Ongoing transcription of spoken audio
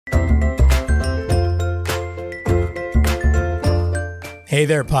Hey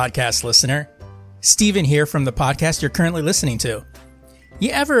there, podcast listener. Steven here from the podcast you're currently listening to. You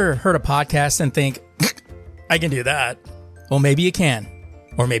ever heard a podcast and think, I can do that? Well, maybe you can.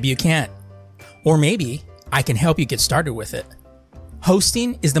 Or maybe you can't. Or maybe I can help you get started with it.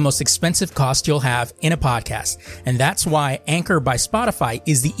 Hosting is the most expensive cost you'll have in a podcast, and that's why Anchor by Spotify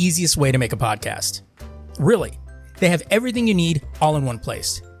is the easiest way to make a podcast. Really, they have everything you need all in one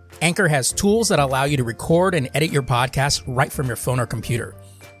place. Anchor has tools that allow you to record and edit your podcast right from your phone or computer.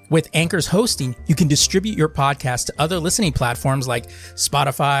 With Anchor's hosting, you can distribute your podcast to other listening platforms like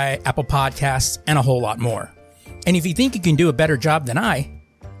Spotify, Apple Podcasts, and a whole lot more. And if you think you can do a better job than I,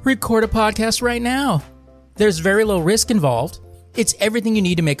 record a podcast right now. There's very low risk involved. It's everything you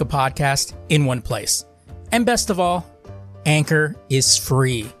need to make a podcast in one place. And best of all, Anchor is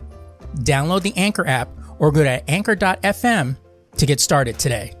free. Download the Anchor app or go to anchor.fm to get started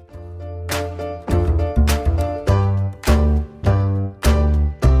today.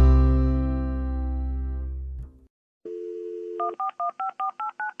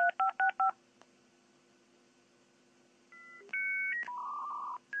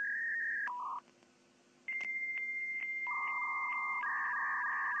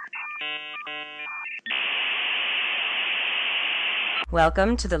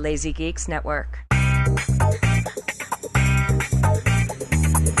 Welcome to the Lazy Geeks Network.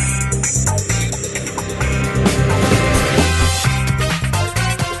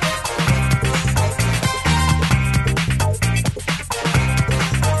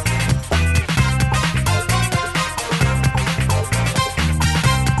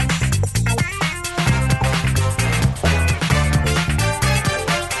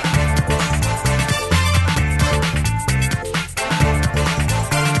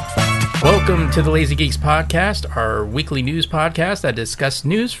 Welcome to the Lazy Geeks podcast, our weekly news podcast that discusses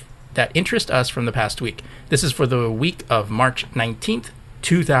news that interest us from the past week. This is for the week of March 19th,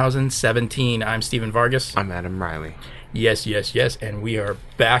 2017. I'm Stephen Vargas. I'm Adam Riley. Yes, and we are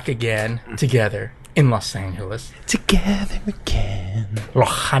back again together in Los Angeles. Together again.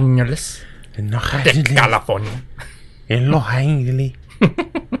 Los Angeles. De California. In Los Angeles.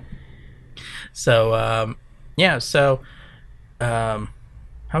 So,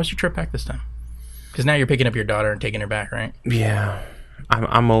 how was your trip back this time? Because now you're picking up your daughter and taking her back, right? Yeah.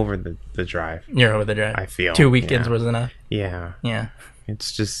 I'm over the drive. You're over the drive? I feel. 2 weekends was enough? Yeah. Yeah.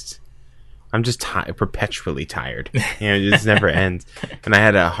 It's just... I'm just perpetually tired. It just never ends. And I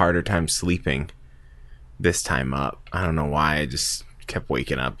had a harder time sleeping this time up. I don't know why. I just kept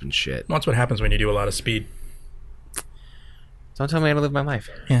waking up and shit. Well, that's what happens when you do a lot of speed. Don't tell me how to live my life.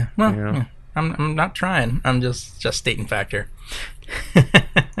 Yeah. Well, you know? Yeah. I'm not trying. I'm just stating factor.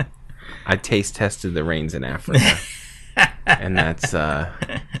 I taste tested the rains in Africa. And that's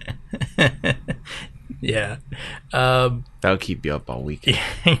yeah. That'll keep you up all week.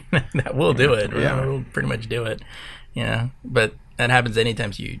 That will do it. Yeah. We'll pretty much do it. Yeah. But that happens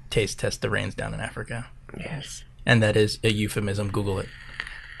anytime you taste test the rains down in Africa. Yes. And that is a euphemism. Google it.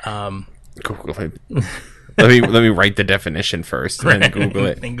 Google it. Let me write the definition first and then Google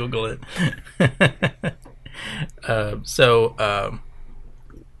it. Then Google it.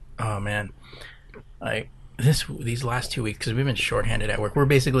 Oh man, these last 2 weeks, because we've been shorthanded at work. We're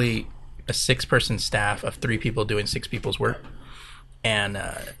basically a 6-person staff of 3 people doing 6 people's work, and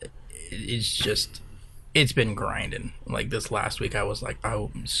it's been grinding. Like this last week, I was like,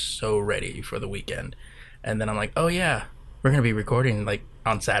 I'm so ready for the weekend, and then I'm like, oh yeah, we're gonna be recording like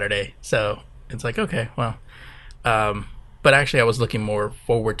on Saturday, so it's like, okay, well, but actually, I was looking more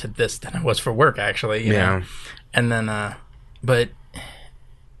forward to this than I was for work, actually. You know? And then, but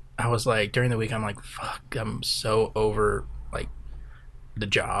I was like, during the week, I'm like, fuck, I'm so over, like, the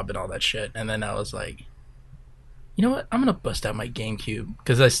job and all that shit. And then I was like, you know what? I'm going to bust out my GameCube.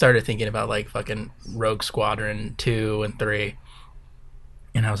 Because I started thinking about, like, fucking Rogue Squadron 2 and 3.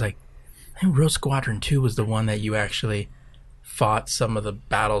 And I was like, I think Rogue Squadron 2 was the one that you actually fought some of the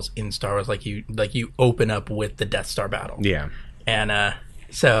battles in Star Wars. Like, you open up with the Death Star battle. Yeah. And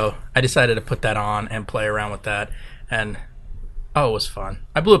so I decided to put that on and play around with that. And oh, it was fun.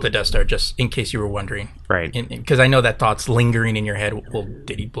 I blew up the Death Star, just in case you were wondering. Right. Because I know that thought's lingering in your head. Well,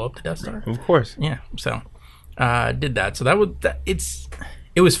 did he blow up the Death Star? Of course. Yeah. So did that. So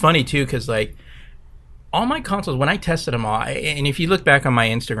it was funny too, because like all my consoles, when I tested them all, and if you look back on my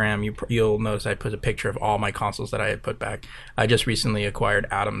Instagram, you'll notice I put a picture of all my consoles that I had put back. I just recently acquired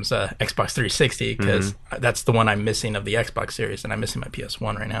Adam's Xbox 360 because that's the one I'm missing of the Xbox series, and I'm missing my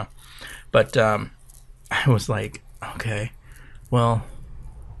PS1 right now. But I was like, okay, well,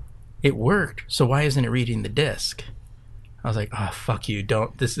 it worked, so why isn't it reading the disc? I was like, oh, fuck you.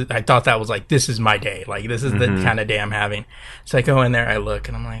 Don't. I thought that was like, this is my day. Like, this is the kind of day I'm having. So I go in there, I look,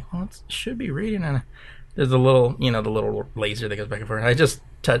 and I'm like, well, it should be reading. And there's a little, the little laser that goes back and forth. And I just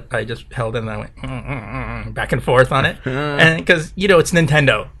held it and I went back and forth on it. And because, it's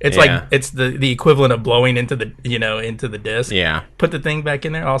Nintendo. It's like, it's the equivalent of blowing into the, into the disc. Yeah. Put the thing back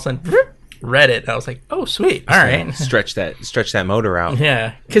in there, all of a sudden, read it. I was like, oh, sweet. All right. Stretch that motor out.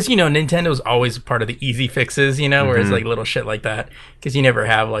 Yeah. Because, Nintendo's always part of the easy fixes, where it's like little shit like that. Because you never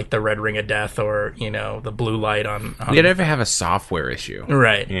have like the red ring of death or, the blue light on. You never have a software issue.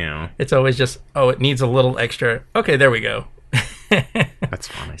 Right. It's always just, it needs a little extra. Okay, there we go. That's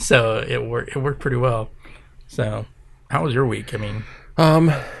funny. So it worked pretty well. So how was your week? I mean,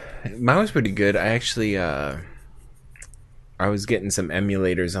 mine was pretty good. I actually, I was getting some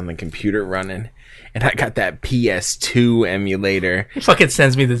emulators on the computer running, and I got that PS2 emulator. He fucking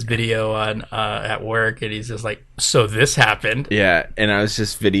sends me this video on at work, and he's just like, "So this happened." Yeah, and I was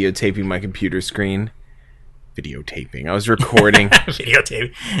just videotaping my computer screen. Videotaping. I was recording.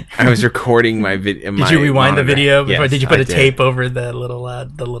 Videotaping. I was recording my video. Did you rewind the video before? Yes, did you put a tape over the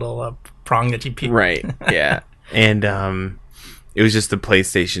little prong that you peeped? Right. Yeah, and it was just the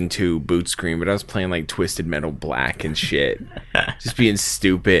PlayStation 2 boot screen, but I was playing like Twisted Metal Black and shit. Just being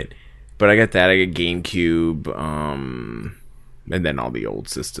stupid. But I got that, I got GameCube, and then all the old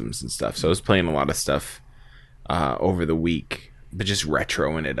systems and stuff. So I was playing a lot of stuff over the week, but just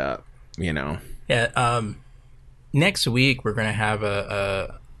retroing it up, Yeah, next week we're going to have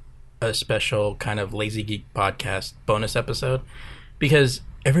a special kind of Lazy Geek podcast bonus episode, because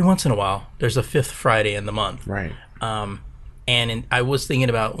every once in a while there's a fifth Friday in the month. Right. And I was thinking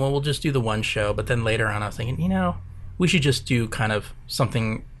about, well, we'll just do the one show. But then later on, I was thinking, we should just do kind of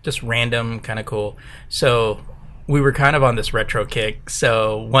something just random, kind of cool. So we were kind of on this retro kick.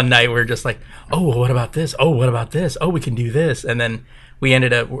 So one night we were just like, oh, well, what about this? Oh, what about this? Oh, we can do this. And then we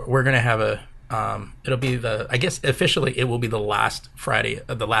ended up, we're going to have it'll be I guess officially it will be the last Friday,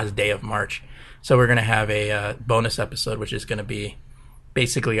 the last day of March. So we're going to have a bonus episode, which is going to be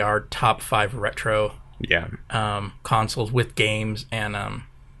basically our top 5 retro consoles with games and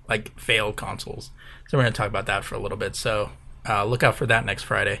like failed consoles. So we're going to talk about that for a little bit. So look out for that next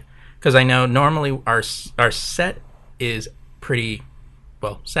Friday, because I know normally our set is pretty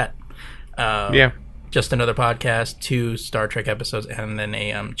well set. Just another podcast, 2 Star Trek episodes, and then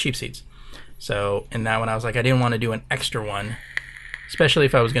a cheap seats. So in that one, I was like, I didn't want to do an extra one, especially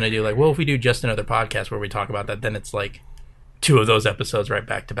if I was going to do like, well, if we do just another podcast where we talk about that, then it's like 2 of those episodes right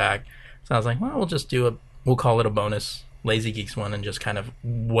back to back. So I was like, well, we'll just we'll call it a bonus Lazy Geeks one, and just kind of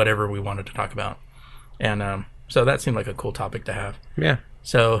whatever we wanted to talk about. And so that seemed like a cool topic to have. Yeah.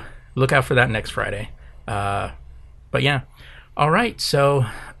 So look out for that next Friday. But yeah. All right. So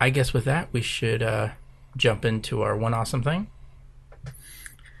I guess with that, we should jump into our one awesome thing.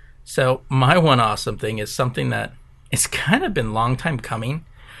 So my one awesome thing is something that it's kind of been a long time coming.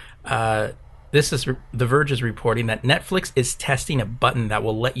 This is The Verge is reporting that Netflix is testing a button that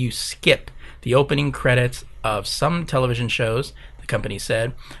will let you skip the opening credits of some television shows, the company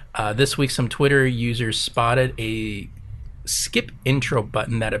said. This week, some Twitter users spotted a skip intro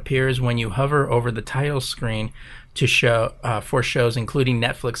button that appears when you hover over the title screen to show for shows including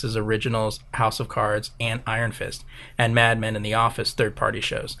Netflix's originals House of Cards and Iron Fist, and Mad Men and The Office third-party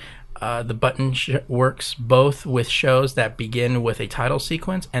shows. The button works both with shows that begin with a title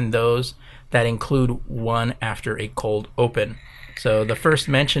sequence and those that include one after a cold open. So the first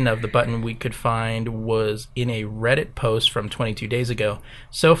mention of the button we could find was in a Reddit post from 22 days ago.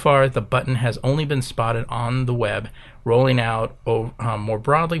 So far, the button has only been spotted on the web. Rolling out more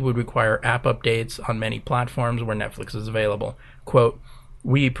broadly would require app updates on many platforms where Netflix is available. Quote,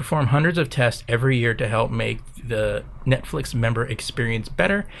 "We perform hundreds of tests every year to help make the Netflix member experience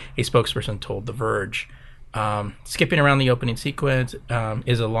better," a spokesperson told The Verge. Skipping around the opening sequence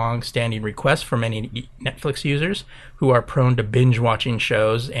is a long-standing request for many Netflix users who are prone to binge-watching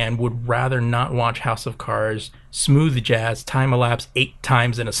shows and would rather not watch House of Cards smooth jazz time-elapse 8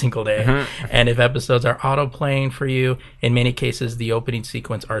 times in a single day. Mm-hmm. And if episodes are auto-playing for you, in many cases, the opening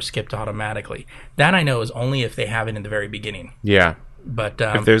sequence are skipped automatically. That I know is only if they have it in the very beginning. Yeah. But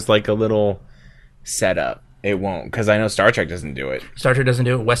if there's like a little setup, it won't, because I know Star Trek doesn't do it. Star Trek doesn't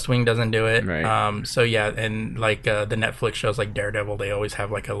do it. West Wing doesn't do it. Right. So yeah, and like the Netflix shows like Daredevil, they always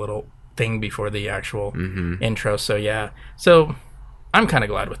have like a little thing before the actual intro. So yeah, so I'm kind of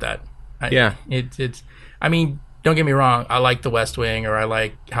glad with that. It's. I mean, don't get me wrong. I like the West Wing or I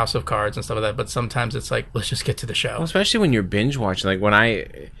like House of Cards and stuff like that. But sometimes it's like, let's just get to the show. Well, especially when you're binge watching. Like when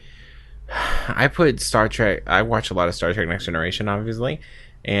I put Star Trek. I watch a lot of Star Trek Next Generation, obviously.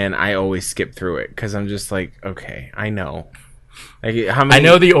 and I always skip through it because I'm just like, okay, I know. Like, I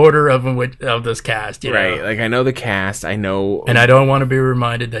know the order of this cast, right? know? Like, I know the cast, I know, and I don't want to be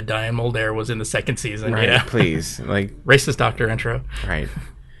reminded that Diane Muldaur was in the second season. Right? Please, like racist doctor intro, right?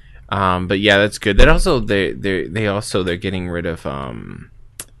 But yeah, that's good. That also they're getting rid of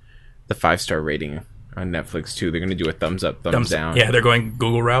the 5-star rating on Netflix too. They're going to do a thumbs up, thumbs down. Yeah, they're going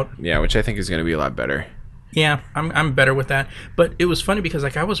Google route. Yeah, which I think is going to be a lot better. Yeah, I'm better with that. But it was funny because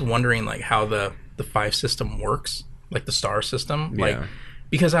like I was wondering like how the 5 system works, like the star system, like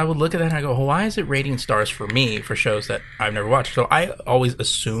because I would look at that and I go, well, why is it rating stars for me for shows that I've never watched? So I always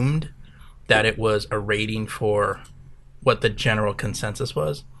assumed that it was a rating for what the general consensus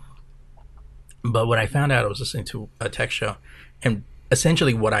was. But what I found out, I was listening to a tech show, and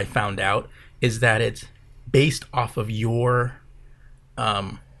essentially what I found out is that it's based off of your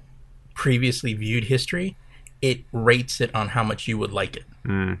previously viewed history. It rates it on how much you would like it.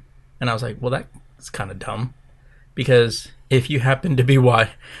 And I was like, well, that's kind of dumb. Because if you happen to be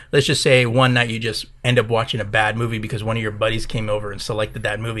let's just say one night you just end up watching a bad movie because one of your buddies came over and selected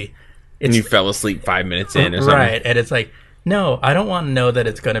that movie. And you fell asleep 5 minutes in or something. Right, and it's like, no, I don't want to know that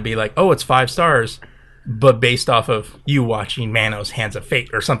it's going to be like, oh, it's 5 stars, but based off of you watching Manos Hands of Fate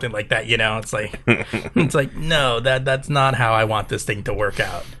or something like that, It's like, no, that's not how I want this thing to work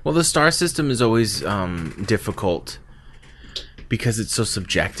out. Well, the star system is always difficult because it's so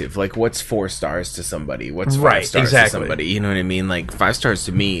subjective. Like, what's 4 stars to somebody? What's 5 stars to somebody? You know what I mean? Like, 5 stars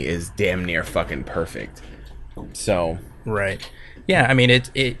to me is damn near fucking perfect. So... Right. Yeah, I mean,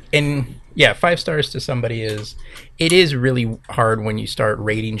 and 5 stars to somebody it is really hard when you start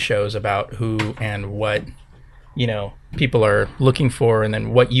rating shows about who and what, people are looking for and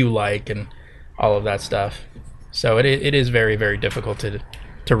then what you like and all of that stuff. So it is very, very difficult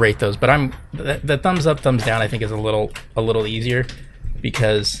to rate those. But the thumbs up, thumbs down, I think is a little easier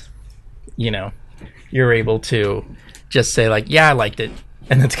because, you're able to just say like, yeah, I liked it.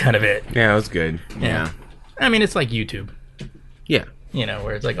 And that's kind of it. Yeah, it was good. Yeah. I mean, it's like YouTube. Yeah.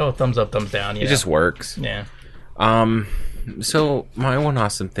 Where it's like, oh, thumbs up, thumbs down. It just works. Yeah. So my one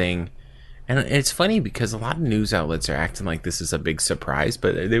awesome thing, and it's funny because a lot of news outlets are acting like this is a big surprise,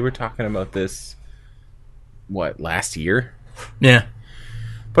 but they were talking about this, last year? Yeah.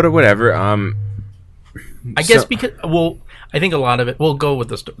 But whatever. I guess because, I think a lot of it, we'll go with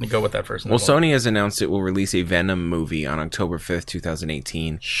that first. Well, Sony has announced it will release a Venom movie on October 5th,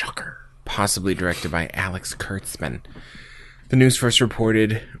 2018. Shocker. Possibly directed by Alex Kurtzman. The news first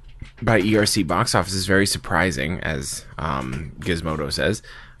reported by ERC Box Office is very surprising, as Gizmodo says,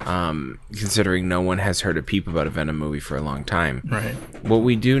 considering no one has heard a peep about a Venom movie for a long time. Right. What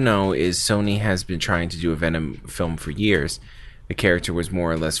we do know is Sony has been trying to do a Venom film for years. The character was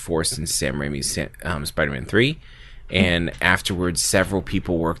more or less forced in Sam Raimi's Spider-Man 3, and afterwards several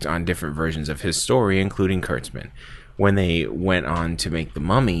people worked on different versions of his story, including Kurtzman. When they went on to make The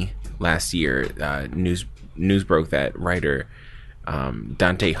Mummy last year, news broke that writer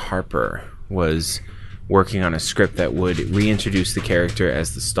Dante Harper was working on a script that would reintroduce the character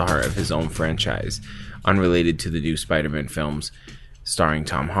as the star of his own franchise, unrelated to the new Spider-Man films starring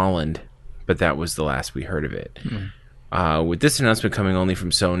Tom Holland, but that was the last we heard of it. With this announcement coming only from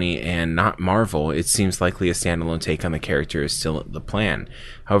Sony and not Marvel, it seems likely a standalone take on the character is still the plan.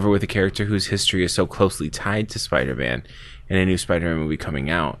 However, with a character whose history is so closely tied to Spider-Man and a new Spider-Man movie coming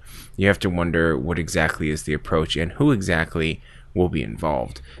out, you have to wonder what exactly is the approach and who exactly will be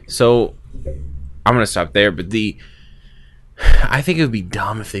involved. So I'm going to stop there, but I think it would be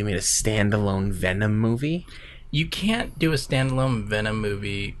dumb if they made a standalone Venom movie. You can't do a standalone Venom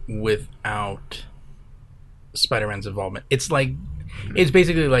movie without Spider-Man's involvement. It's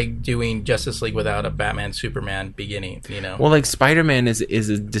basically like doing Justice League without a Batman Superman beginning, Well, like Spider-Man is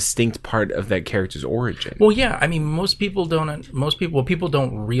a distinct part of that character's origin. Well, yeah, I mean what people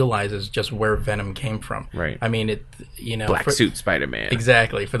don't realize is just where Venom came from. Right. I mean, Black suit Spider-Man.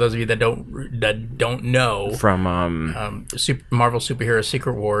 Exactly. For those of you that don't know, from Marvel superhero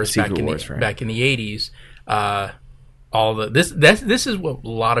Secret Wars back in the 80s, this is what a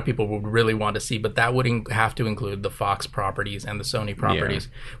lot of people would really want to see, but that would have to include the Fox properties and the Sony properties,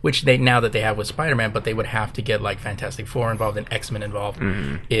 which now that they have with Spider-Man, but they would have to get like Fantastic Four involved and X-Men involved.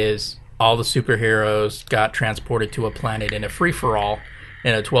 Is all the superheroes got transported to a planet in a free-for-all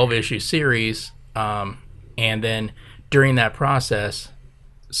in a 12-issue series, and then during that process,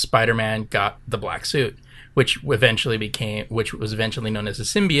 Spider-Man got the black suit, which was eventually known as a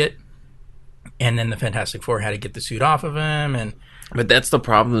symbiote. And then the Fantastic Four had to get the suit off of him, but that's the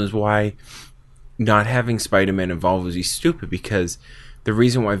problem, is why not having Spider-Man involved was stupid, because the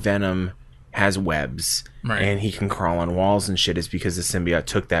reason why Venom has webs, right, and he can crawl on walls and shit is because the symbiote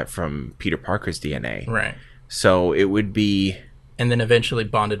took that from Peter Parker's DNA. right. So it would be... And then eventually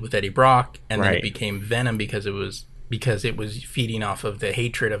bonded with Eddie Brock, and then Right. it became Venom because it was feeding off of the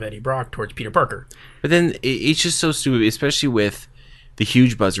hatred of Eddie Brock towards Peter Parker. But then it's just so stupid, especially with the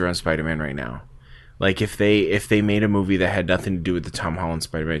huge buzz around Spider-Man right now. Like, if they made a movie that had nothing to do with the Tom Holland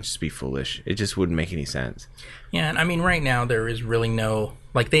Spider-Man, it'd just be foolish. It just wouldn't make any sense. Yeah, and I mean, right now there is really no...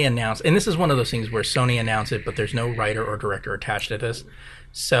 Like, they announced... And this is one of those things where Sony announced it, but there's no writer or director attached to this.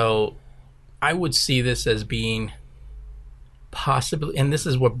 So I would see this as being possibly... And this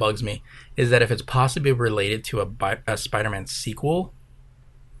is what bugs me, is that if it's possibly related to a Spider-Man sequel,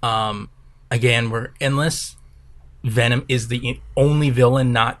 again, unless Venom is the only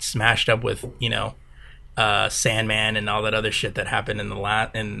villain not smashed up with, Sandman and all that other shit that happened in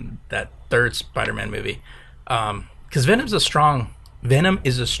that third Spider-Man movie, because Venom is a strong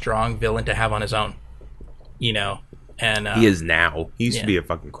villain to have on his own, and he is now. He used to be a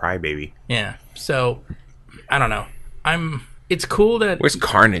fucking crybaby. Yeah. So I don't know. It's cool that... Where's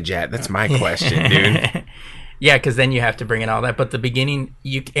Carnage at? That's my question, dude. Yeah, because then you have to bring in all that. But the beginning,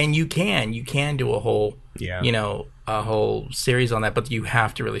 you can do a whole, a whole series on that. But you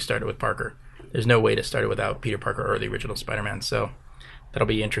have to really start it with Parker. There's no way to start it without Peter Parker or the original Spider-Man. So that'll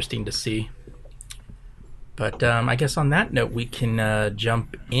be interesting to see. But I guess on that note, we can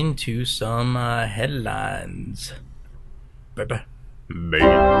jump into some headlines. Bye-bye.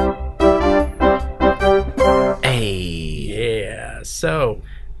 Hey. Yeah. So,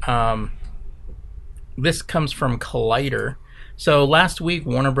 this comes from Collider. So last week,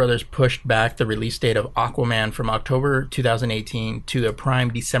 Warner Brothers pushed back the release date of Aquaman from October 2018 to the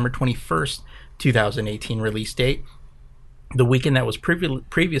prime December 21st, 2018 release date. The weekend that was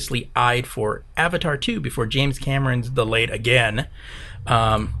previously eyed for Avatar 2 before James Cameron's delayed again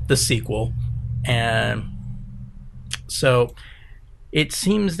the sequel. And so it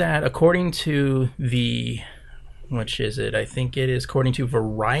seems that according to according to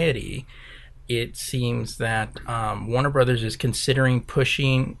Variety, it seems that Warner Brothers is considering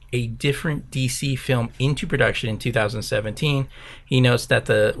pushing a different DC film into production in 2017. He notes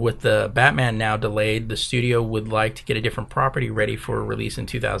that with the Batman now delayed, the studio would like to get a different property ready for release in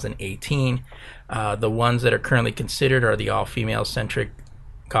 2018. The ones that are currently considered are the all-female centric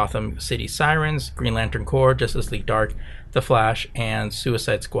Gotham City Sirens, Green Lantern Corps, Justice League Dark, The Flash, and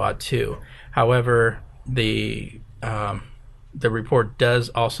Suicide Squad 2. However, the report does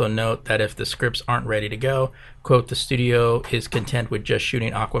also note that if the scripts aren't ready to go, quote, the studio is content with just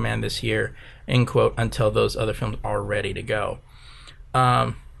shooting Aquaman this year, end quote, until those other films are ready to go.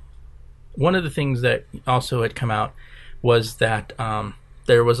 One of the things that also had come out was that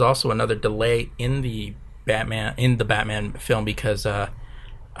there was also another delay in the Batman film because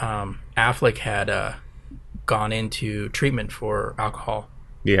Affleck had gone into treatment for alcohol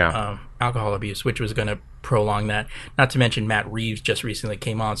abuse, which was going to prolong that. Not to mention Matt Reeves just recently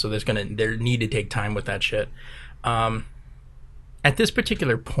came on, so they need to take time with that shit. At this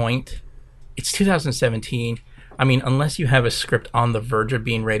particular point, it's 2017. I mean, unless you have a script on the verge of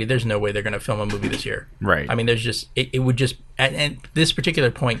being ready, there's no way they're going to film a movie this year. Right. I mean, there's just it would just at this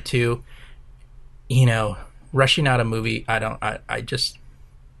particular point too. Rushing out a movie, I don't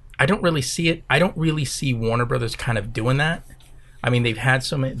really see it. I don't really see Warner Brothers kind of doing that. I mean, they've had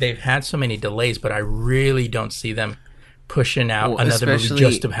so many delays, but I really don't see them pushing out another movie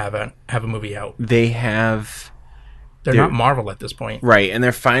just to have a movie out. They're not Marvel at this point. Right, and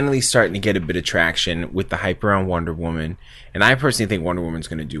they're finally starting to get a bit of traction with the hype around Wonder Woman, and I personally think Wonder Woman's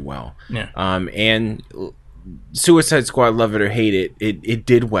going to do well. Yeah. And Suicide Squad, love it or hate it, it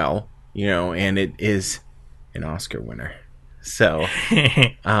did well, and it is an Oscar winner. So,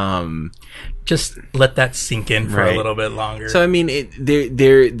 just let that sink in for a little bit longer. So I mean,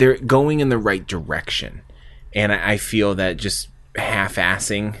 they're going in the right direction, and I feel that just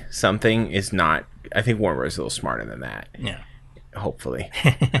half-assing something is not. I think Warner Bros. Is a little smarter than that. Yeah, hopefully.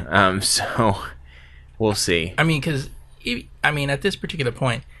 So we'll see. I mean, because at this particular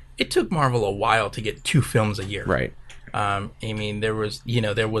point, it took Marvel a while to get 2 films a year. Right. I mean, there was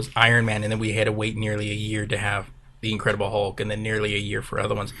Iron Man, and then we had to wait nearly a year to have The Incredible Hulk, and then nearly a year for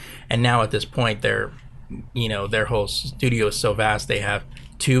other ones. And now at this point, their whole studio is so vast, they have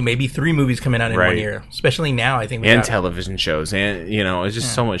 2, maybe 3 movies coming out in 1 year. Especially now, I think television shows, and it's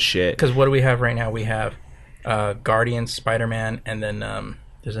just so much shit. Because what do we have right now? We have Guardians, Spider-Man, and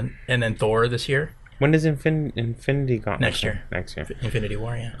then Thor this year. When does Infinity go? Next year. Infinity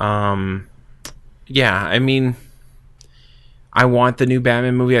War, yeah. Yeah, I mean, I want the new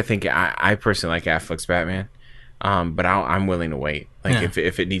Batman movie. I think I personally like Affleck's Batman. But I'm willing to wait. Like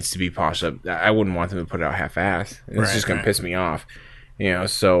if it needs to be polished up, I wouldn't want them to put it out half-ass. It's just gonna piss me off,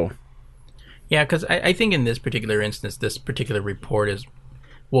 So yeah, because I think in this particular instance, this particular report is,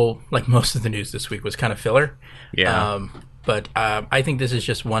 well, like most of the news this week was kind of filler. Yeah. But I think this is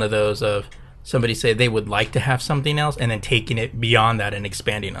just one of those of somebody say they would like to have something else and then taking it beyond that and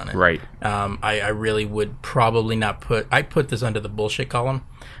expanding on it. Right. I really would probably not put this under the bullshit column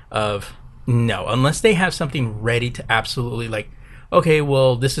of no, unless they have something ready to absolutely like, okay,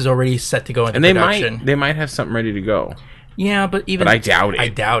 well, this is already set to go into production. They might have something ready to go. Yeah, but I doubt it. I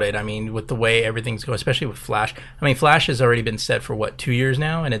doubt it. I mean, with the way everything's going, especially with Flash. I mean, Flash has already been set for 2 years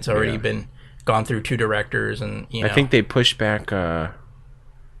now, and it's already been gone through 2 directors, and I think they pushed back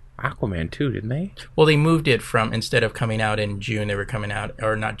Aquaman too, didn't they? Well, they moved it from, instead of coming out in June, they were coming out,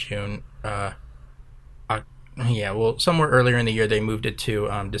 or not June. Somewhere earlier in the year they moved it to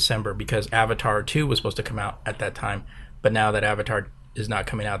December because Avatar 2 was supposed to come out at that time, but now that Avatar is not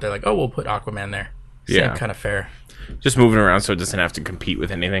coming out, they're like, oh, we'll put Aquaman there. Same kind of fair. Just moving around so it doesn't have to compete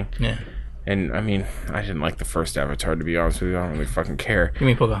with anything. Yeah. And, I mean, I didn't like the first Avatar, to be honest with you. I don't really fucking care. You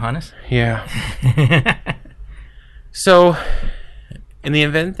mean Pocahontas? Yeah. So, in the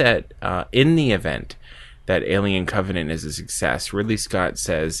event that Alien Covenant is a success, Ridley Scott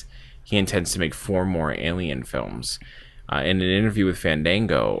says he intends to make 4 more Alien films. In an interview with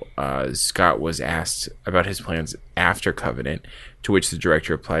Fandango, Scott was asked about his plans after Covenant, to which the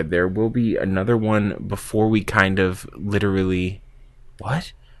director replied, "There will be another one before we kind of literally..."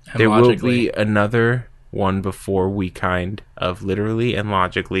 What? There will be another one before we kind of literally and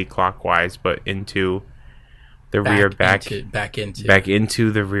logically clockwise, but into the back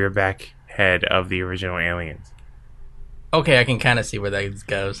into the rear back head of the original Aliens. Okay, I can kind of see where that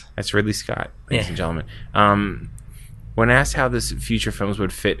goes. That's Ridley Scott, ladies and gentlemen. When asked how this future films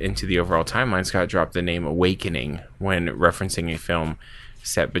would fit into the overall timeline, Scott dropped the name Awakening when referencing a film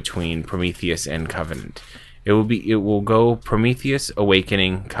set between Prometheus and Covenant. It will go Prometheus,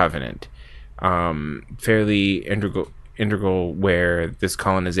 Awakening, Covenant. Fairly integral where this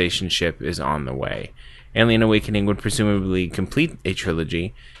colonization ship is on the way. Alien Awakening would presumably complete a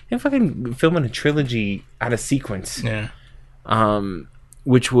trilogy. And fucking filming a trilogy out of sequence. Yeah.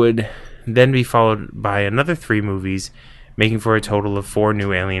 Which would then be followed by another 3 movies, making for a total of 4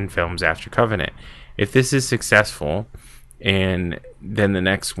 new Alien films after Covenant. If this is successful, and then the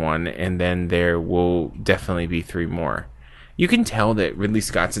next one, and then there will definitely be 3 more. You can tell that Ridley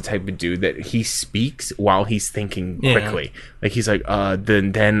Scott's the type of dude that he speaks while he's thinking quickly. Like he's like,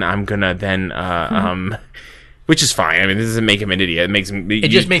 then I'm gonna which is fine. I mean, this doesn't make him an idiot. It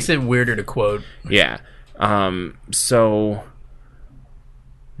just makes it weirder to quote. Yeah. So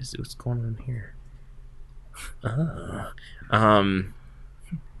what's going on here?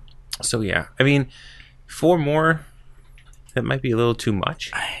 So yeah, I mean, 4 more. That might be a little too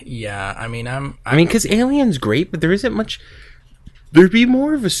much. Yeah, I mean, because Alien's great, but there isn't much. There'd be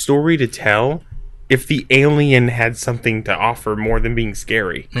more of a story to tell if the alien had something to offer more than being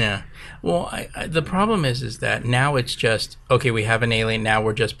scary. Yeah. Well, the problem is that now it's just, okay, we have an alien, now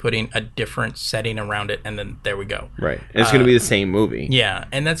we're just putting a different setting around it, and then there we go. Right. And it's going to be the same movie. Yeah,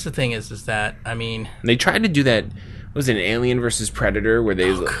 and that's the thing is that, I mean... They tried to do that, was it Alien versus Predator, where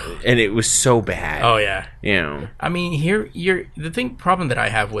they... and it was so bad. Oh, yeah. You know. I mean, problem that I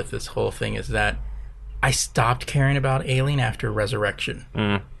have with this whole thing is that I stopped caring about Alien after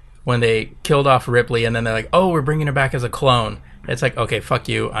Resurrection. When they killed off Ripley, and then they're like, oh, we're bringing her back as a clone. It's like, okay, fuck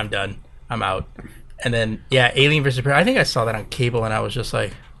you, I'm done. I'm out. And then, yeah, Alien vs. Predator. I think I saw that on cable, and I was just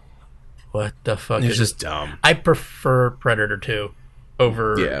like, what the fuck? It's just dumb. I prefer Predator 2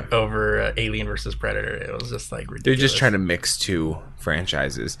 over Alien vs. Predator. It was just like ridiculous. They're just trying to mix 2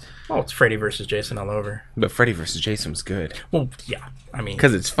 franchises. Oh, it's Freddy vs. Jason all over. But Freddy vs. Jason was good. Well, yeah. I mean...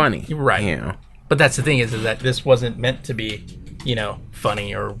 because it's funny. Right. You know. But that's the thing is that this wasn't meant to be,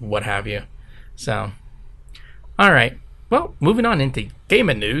 funny or what have you. So, all right. Well, moving on into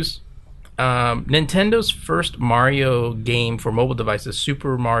gaming news. Nintendo's first Mario game for mobile devices,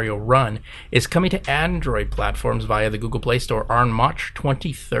 Super Mario Run, is coming to Android platforms via the Google Play Store on March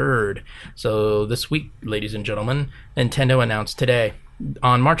 23rd. So this week, ladies and gentlemen, Nintendo announced today.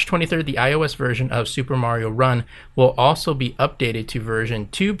 On March 23rd, the iOS version of Super Mario Run will also be updated to version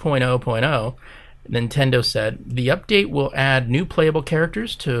 2.0.0. Nintendo said the update will add new playable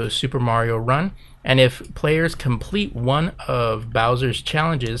characters to Super Mario Run, and if players complete one of Bowser's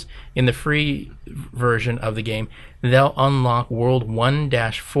challenges in the free version of the game, they'll unlock World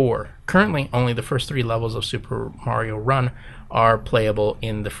 1-4. Currently, only the first 3 levels of Super Mario Run are playable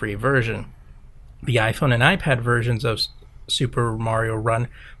in the free version. The iPhone and iPad versions of Super Mario Run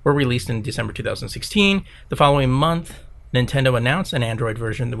were released in December 2016. The following month, Nintendo announced an Android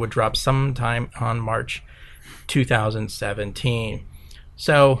version that would drop sometime on March 2017.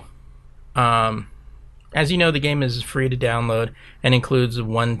 So, as you know, the game is free to download and includes a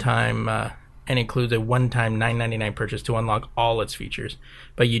one-time $9.99 purchase to unlock all its features.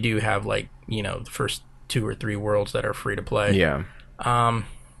 But you do have the first 2 or 3 worlds that are free to play. Yeah.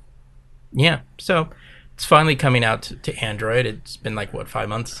 So it's finally coming out to Android. It's been 5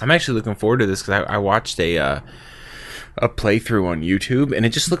 months. I'm actually looking forward to this because I watched a playthrough on YouTube and it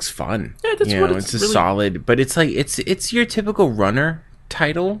just looks fun. Yeah, that's what it's really solid, but it's your typical runner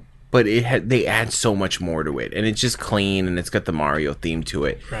title, but they add so much more to it, and it's just clean, and it's got the Mario theme to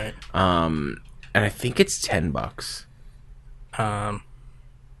it. Right. And I think it's $10.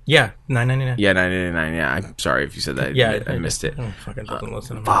 Yeah, $9.99. Yeah, $9.99. Yeah, I'm sorry if you said that. Yeah, I missed it. Fucking doesn't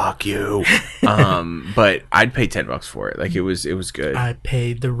listen. Fuck you. But I'd pay $10 for it. It was good. I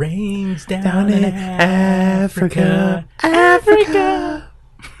paid the rains down in Africa. I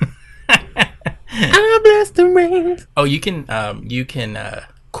bless the rains. Oh, you can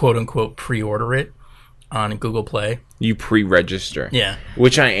quote unquote pre-order it on Google Play. You pre-register. Yeah.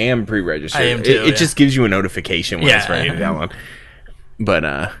 Which I am pre-registered. I am too. It just gives you a notification when it's ready to download. But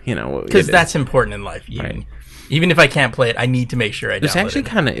because that's important in life. Even if I can't play it, I need to make sure I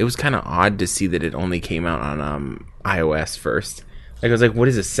download it. It was kind of odd to see that it only came out on iOS first. I was like, what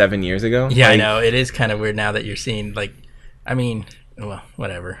is this, 7 years ago? Yeah, I know. It is kind of weird now that you're seeing well,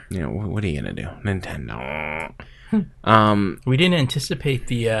 whatever. What are you gonna do, Nintendo? We didn't anticipate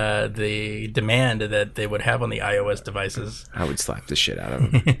the demand that they would have on the iOS devices. I would slap the shit out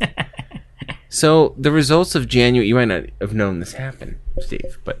of them. So the results of January, you might not have known this happened,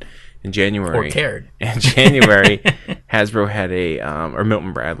 Steve, but in January, or cared. In January, Hasbro had or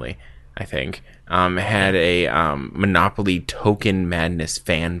Milton Bradley, I think, had a Monopoly Token Madness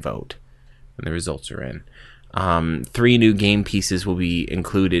fan vote, and the results are in. 3 new game pieces will be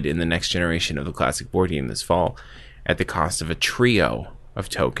included in the next generation of the classic board game this fall, at the cost of a trio of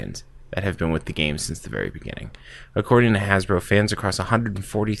tokens that have been with the game since the very beginning. According to Hasbro, fans across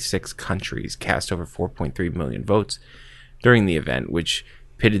 146 countries cast over 4.3 million votes during the event, which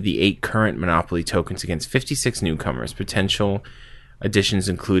pitted the 8 current Monopoly tokens against 56 newcomers. Potential additions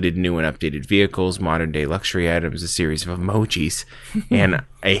included new and updated vehicles, modern-day luxury items, a series of emojis, and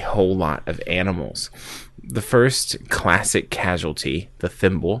a whole lot of animals. The first classic casualty, the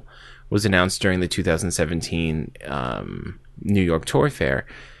Thimble, was announced during the 2017 New York Toy Fair.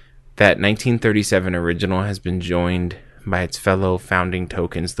 That 1937 original has been joined by its fellow founding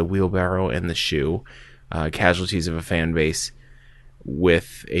tokens, the wheelbarrow and the shoe, casualties of a fan base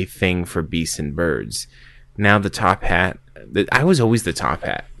with a thing for beasts and birds. Now the top hat, I was always the top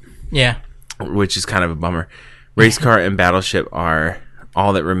hat. Yeah. Which is kind of a bummer. Race car and battleship are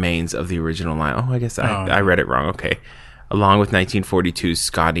all that remains of the original line. Oh, I guess I read it wrong. Okay. Along with 1942's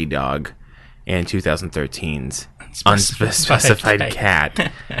Scotty Dog and 2013's Unspecified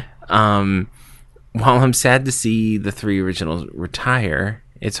Cat. While I'm sad to see the 3 originals retire,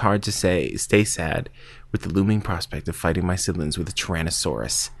 it's hard to stay sad with the looming prospect of fighting my siblings with a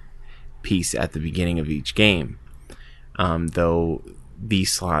Tyrannosaurus piece at the beginning of each game. Though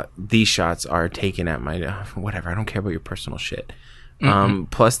these shots are taken at my whatever. I don't care about your personal shit.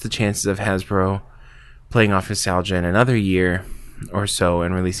 Plus the chances of Hasbro playing off nostalgia in another year or so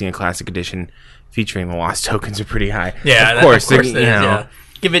and releasing a classic edition featuring the lost tokens are pretty high. Yeah, of course it is, yeah.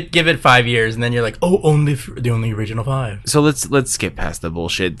 Give it 5 years, and then you're like, oh, only the only original 5. So let's skip past the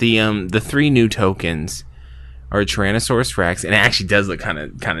bullshit. The 3 new tokens are a Tyrannosaurus Rex, and it actually does look kind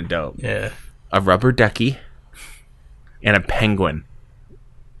of dope. Yeah, a rubber ducky, and a penguin.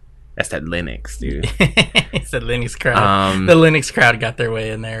 That's that Linux, dude. It's the Linux crowd. The Linux crowd got their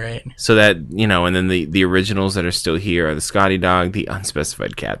way in there, right? So that, and then the originals that are still here are the Scotty Dog, the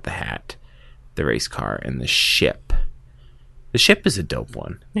Unspecified Cat, the hat, the race car, and the ship. The ship is a dope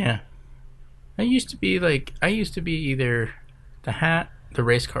one. Yeah. I used to be either the hat, the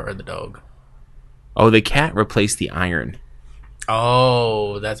race car, or the dog. Oh, the cat replaced the iron.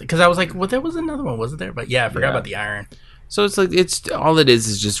 Oh, that's because I was like, well, there was another one, wasn't there? But yeah, I forgot about the iron. So it's all it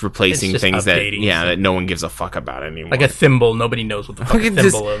is just replacing things that no one gives a fuck about anymore. Like a thimble, nobody knows what the fuck a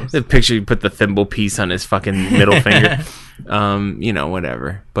thimble is. The picture, you put the thimble piece on his fucking middle finger.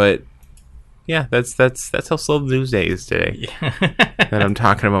 Whatever. But yeah, that's how slow the news day is today. Yeah. That I'm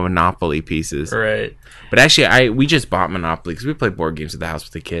talking about Monopoly pieces. Right. But actually, we just bought Monopoly because we play board games at the house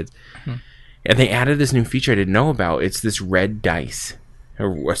with the kids. Mm-hmm. And they added this new feature I didn't know about. It's this red dice,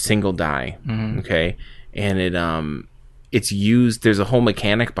 or a single die. Mm-hmm. Okay. And it's used, there's a whole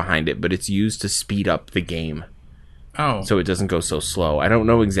mechanic behind it, but it's used to speed up the game. Oh. So it doesn't go so slow. I don't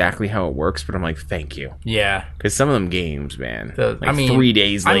know exactly how it works, but I'm like, thank you. Yeah. Because some of them games, man. 3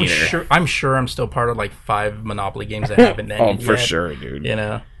 days later. I'm sure I'm still part of like 5 Monopoly games that haven't ended Oh, for yet, sure, dude. You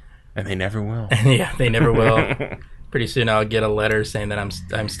know? And they never will. Yeah, they never will. Pretty soon I'll get a letter saying that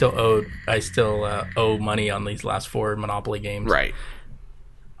I'm still owed. I still owe money on these last 4 Monopoly games. Right.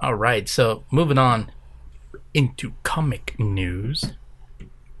 All right. So moving on into comic news.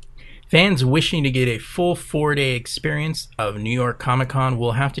 Fans wishing to get a full 4-day experience of New York Comic Con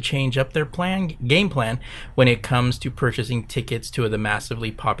will have to change up their game plan when it comes to purchasing tickets to the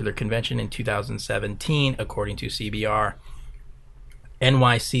massively popular convention in 2017, according to CBR.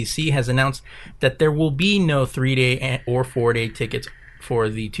 NYCC has announced that there will be no 3-day or 4-day tickets for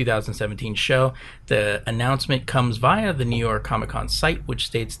the 2017 show. The announcement comes via the New York Comic Con site, which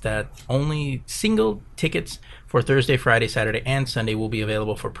states that only single tickets for Thursday, Friday, Saturday, and Sunday will be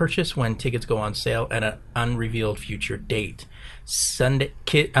available for purchase when tickets go on sale at an unrevealed future date. Sunday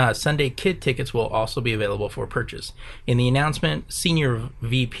Kid tickets will also be available for purchase. In the announcement, Senior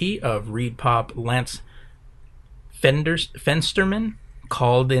VP of Reed Pop, Lance Fensterman,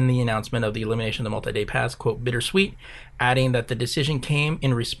 called in the announcement of the elimination of the multi-day pass, quote, bittersweet, adding that the decision came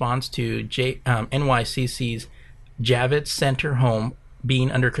in response to NYCC's Javits Center home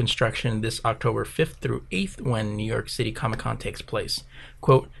being under construction this October 5th through 8th when New York City Comic Con takes place.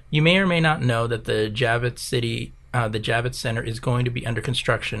 Quote, you may or may not know that the Javits Center is going to be under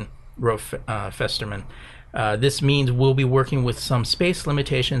construction, wrote Festerman. This means we'll be working with some space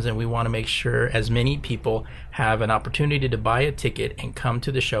limitations, and we want to make sure as many people have an opportunity to buy a ticket and come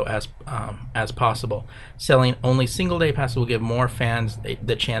to the show as possible. Selling only single-day passes will give more fans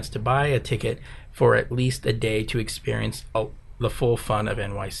the chance to buy a ticket for at least a day to experience the full fun of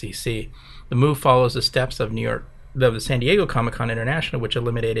NYCC. The move follows the steps of the San Diego Comic-Con International, which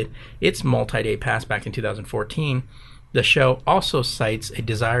eliminated its multi-day pass back in 2014. The show also cites a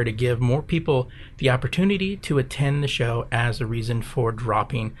desire to give more people the opportunity to attend the show as a reason for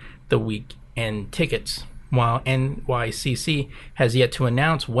dropping the weekend tickets. While NYCC has yet to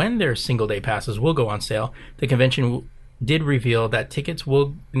announce when their single-day passes will go on sale, the convention did reveal that tickets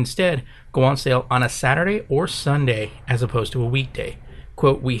will instead go on sale on a Saturday or Sunday as opposed to a weekday.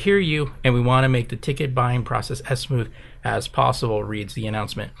 Quote, we hear you, and we want to make the ticket buying process as smooth as possible, reads the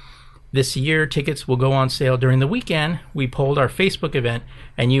announcement. This year, tickets will go on sale during the weekend. We polled our Facebook event,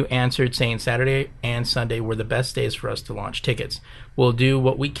 and you answered saying Saturday and Sunday were the best days for us to launch tickets. We'll do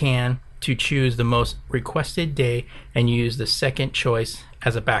what we can to choose the most requested day and use the second choice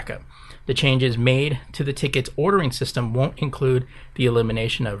as a backup. The changes made to the tickets ordering system won't include the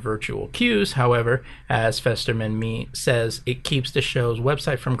elimination of virtual queues. However, as Festerman says, it keeps the show's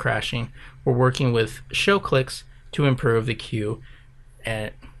website from crashing. We're working with ShowClicks to improve the queue,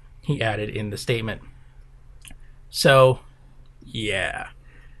 and he added in the statement. So, yeah.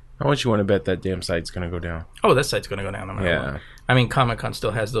 How much you want to bet that damn site's going to go down? Oh, that site's going to go down no matter what. I mean, Comic-Con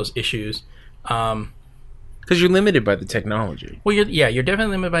still has those issues. Because you're limited by the technology. Well, you're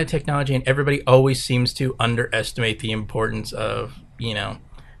definitely limited by technology, and everybody always seems to underestimate the importance of,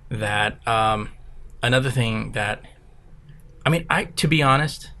 that. Another thing that, to be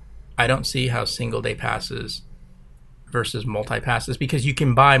honest, I don't see how single-day passes versus multi-passes, because you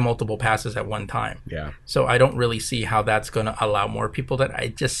can buy multiple passes at one time. Yeah. So I don't really see how that's going to allow more people.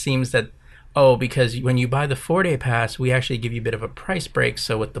 It just seems that, because when you buy the 4-day pass, we actually give you a bit of a price break.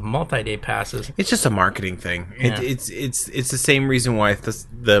 So with the multi-day passes, it's just a marketing thing. Yeah. It's the same reason why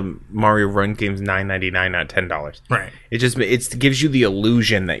the Mario Run game's $9.99, not $10. Right. It gives you the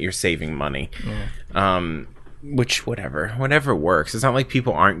illusion that you're saving money. Yeah. Which whatever works. It's not like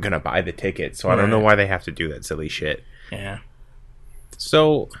people aren't gonna buy the ticket, so I don't know why they have to do that silly shit. Yeah.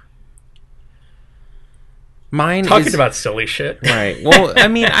 So mine talking about silly shit, right? Well,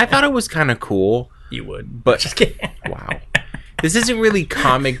 I thought it was kind of cool. You would, but just kidding. Wow, this isn't really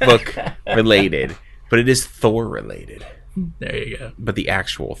comic book related, but it is Thor related. There you go. But the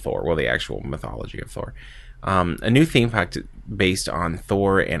actual Thor, the actual mythology of Thor. A new theme park based on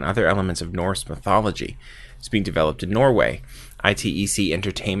Thor and other elements of Norse mythology is being developed in Norway. ITEC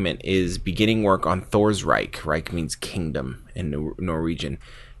Entertainment is beginning work on Thor's Reich. Reich means kingdom in Norwegian.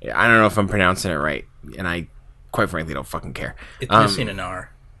 I don't know if I'm pronouncing it right, and I, quite frankly, don't fucking care. It's missing an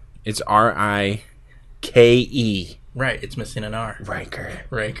R. It's Rike. Right, it's missing an R.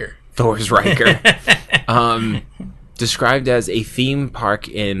 Riker. Thor's Riker. Described as a theme park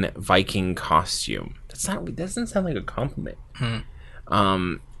in Viking costume. That doesn't sound like a compliment.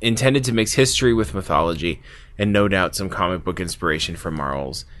 Intended to mix history with mythology, and no doubt some comic book inspiration from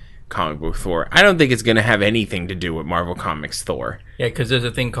Marvel's comic book Thor. I don't think it's going to have anything to do with Marvel Comics Thor. Yeah, because there's a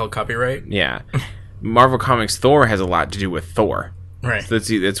thing called copyright. Yeah. Marvel Comics Thor has a lot to do with Thor. Right. So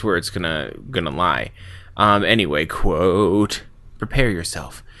that's where it's gonna lie. Anyway, quote: "Prepare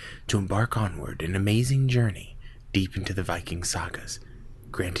yourself to embark onward an amazing journey deep into the Viking sagas.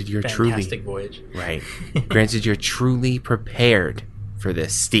 Granted, you're Fantastic voyage. Right. Granted, you're truly prepared for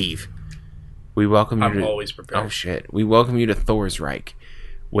this, Steve. We welcome you. I'm always prepared. Oh shit! We welcome you to Thor's Reich,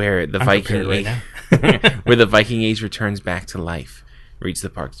 where the I'm Viking prepared age, where the Viking age returns back to life. Reads the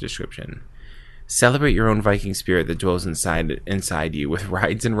park's description. Celebrate your own Viking spirit that dwells inside you with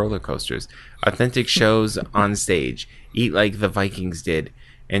rides and roller coasters, authentic shows on stage. Eat like the Vikings did,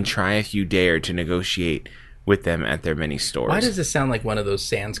 and try if you dare to negotiate with them at their many stores." Why does this sound like one of those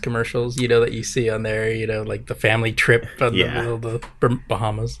Sands commercials, that you see on there, like the family trip on the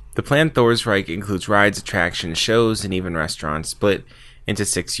Bahamas? The planned Thor's Reich includes rides, attractions, shows, and even restaurants split into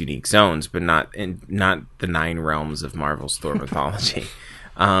 6 unique zones, but not the 9 realms of Marvel's Thor mythology.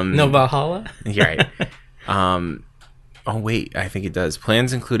 No Valhalla? Yeah, right. Oh, wait, I think it does.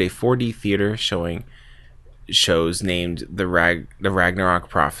 Plans include a 4D theater showing shows named the Ragnarok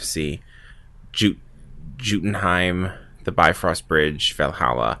Prophecy, Jotunheim, the Bifrost Bridge,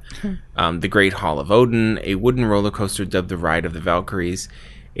 Valhalla, the Great Hall of Odin, a wooden roller coaster dubbed the Ride of the Valkyries,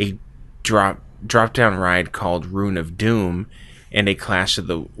 a drop-down ride called Rune of Doom, and a Clash of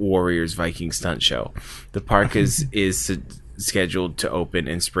the Warriors Viking stunt show. The park is scheduled to open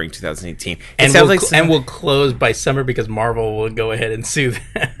in spring 2018. And will close by summer because Marvel will go ahead and sue them.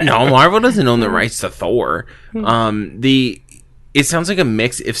 No, Marvel doesn't own the rights to Thor. It sounds like a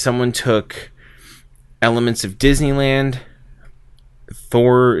mix if someone took elements of Disneyland,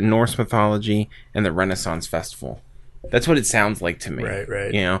 Thor, Norse mythology, and the Renaissance Festival. That's what it sounds like to me.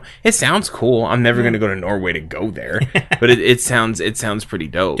 Right. It sounds cool. I'm never going to go to Norway to go there, but it sounds pretty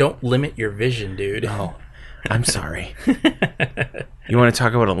dope. Don't limit your vision, dude. Oh, I'm sorry. You want to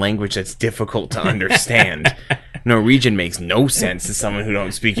talk about a language that's difficult to understand? Norwegian makes no sense to someone who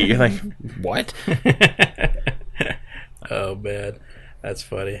don't speak it. You're like, what? Oh man, that's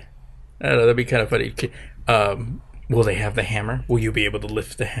funny. I don't know, that'd be kind of funny. Will they have the hammer? Will you be able to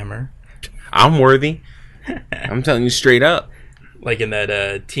lift the hammer? I'm worthy. I'm telling you straight up. Like in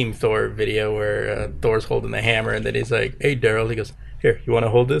that Team Thor video where Thor's holding the hammer and then he's like, "Hey, Daryl," he goes, "Here, you want to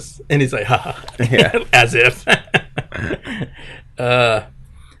hold this?" And he's like, "Haha." Yeah. As if.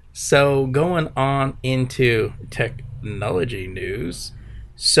 So going on into technology news,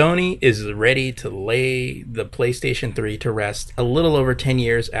 Sony is ready to lay the PlayStation 3 to rest a little over 10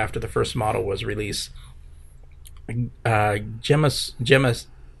 years after the first model was released. Gematsu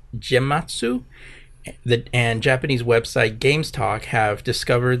and Japanese website GamesTalk have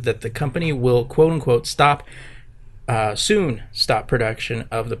discovered that the company will quote-unquote soon stop production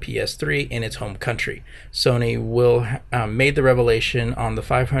of the PS3 in its home country. Sony will made the revelation on the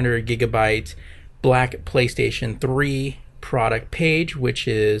 500 gigabyte black PlayStation 3 product page, which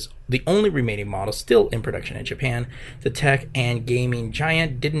is the only remaining model still in production in Japan. The tech and gaming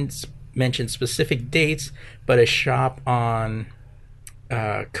giant didn't mention specific dates, but a shop on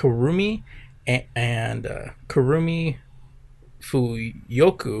Kurumi and Kurumi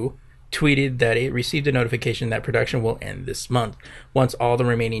Fuyoku tweeted that it received a notification that production will end this month. Once all the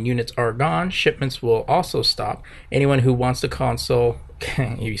remaining units are gone, shipments will also stop. Anyone who wants the console,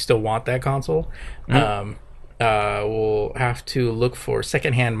 you still want that console, will have to look for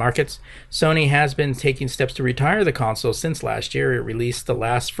secondhand markets. Sony has been taking steps to retire the console since last year. It released the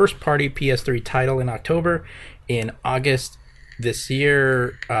last first-party PS3 title in October. In August this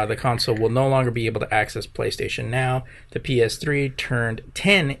year, the console will no longer be able to access PlayStation Now. The PS3 turned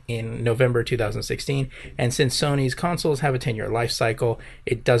 10 in November 2016, and since Sony's consoles have a 10-year life cycle,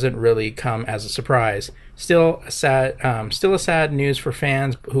 it doesn't really come as a surprise. Still a sad news for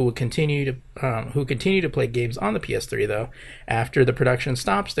fans who continue to play games on the PS3. Though, after the production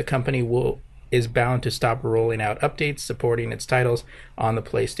stops, the company is bound to stop rolling out updates supporting its titles on the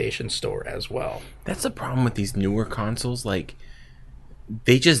PlayStation Store as well. That's the problem with these newer consoles. Like,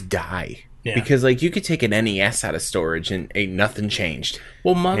 they just die. Yeah. Because, like, you could take an NES out of storage and ain't nothing changed.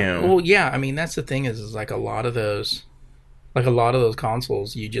 Well, yeah. I mean, that's the thing is like a lot of those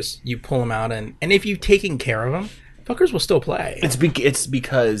consoles, you pull them out and if you've taken care of them, fuckers will still play. It's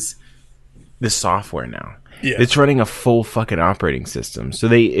because the software now. Yeah. It's running a full fucking operating system. So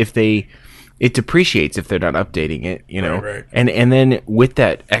it depreciates if they're not updating it, you know. Right. And then with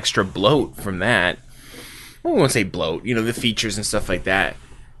that extra bloat from that, I won't say bloat, you know, the features and stuff like that.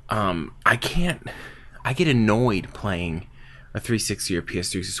 I get annoyed playing a 360 or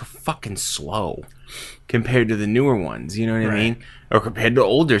PS3 is so fucking slow compared to the newer ones, you know what I mean? Or compared to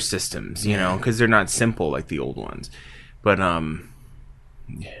older systems, you know, because they're not simple like the old ones. But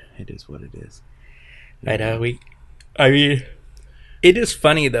yeah, it is what it is. I know. I mean, it is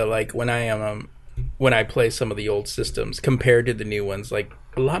funny though. Like when I play some of the old systems compared to the new ones, like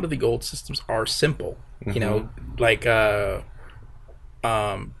a lot of the old systems are simple. You know, like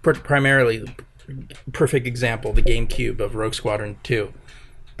primarily, perfect example, the GameCube of Rogue Squadron 2.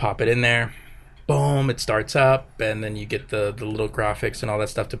 Pop it in there, boom, it starts up, and then you get the little graphics and all that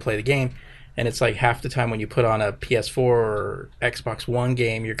stuff to play the game. And it's like half the time when you put on a PS4 or Xbox One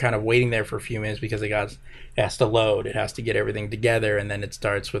game, you're kind of waiting there for a few minutes because it has to load. It has to get everything together, and then it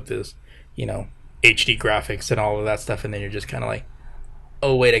starts with this, HD graphics and all of that stuff, and then you're just kind of like,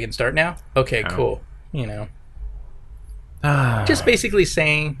 oh, wait, I can start now? Okay, cool. Just basically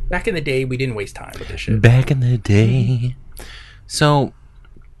saying, back in the day, we didn't waste time with this shit. Back in the day. So,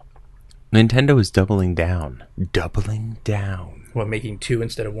 Nintendo is doubling down. Doubling down. What, making 2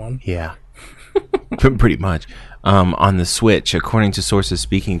 instead of 1? Yeah. Pretty much. On the Switch, according to sources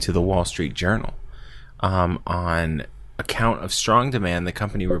speaking to the Wall Street Journal, on account of strong demand, the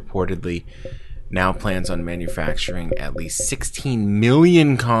company reportedly now plans on manufacturing at least 16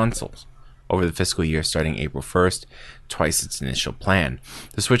 million consoles over the fiscal year starting April 1st, twice its initial plan.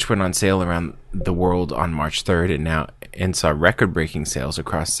 The Switch went on sale around the world on March 3rd and saw record-breaking sales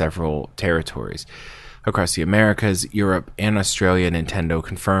across several territories. Across the Americas, Europe, and Australia, Nintendo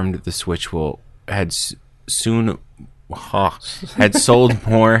confirmed the Switch had sold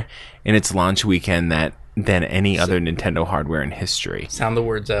more in its launch weekend than any other Nintendo hardware in history. Sound the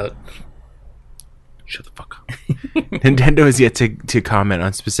words out. Shut the fuck up. Nintendo has yet to comment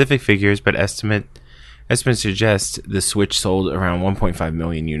on specific figures, but estimates suggest the Switch sold around 1.5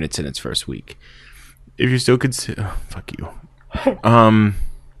 million units in its first week. If you're still fuck you. I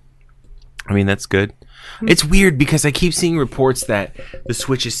mean, that's good. It's weird because I keep seeing reports that the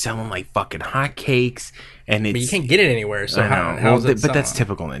Switch is selling like fucking hotcakes, and but you can't get it anywhere. So but that's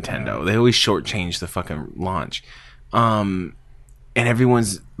typical Nintendo. They always shortchange the fucking launch, and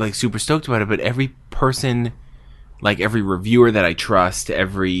everyone's like super stoked about it. But every person, like every reviewer that I trust,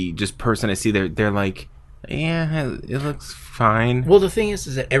 every just person I see, they're like, yeah, it looks fine. Well, the thing is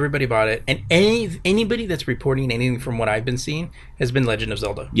that everybody bought it, and anybody that's reporting anything from what I've been seeing has been Legend of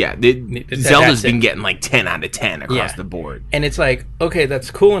Zelda. Yeah, Zelda's been getting like 10 out of 10 across the board. And it's like, okay,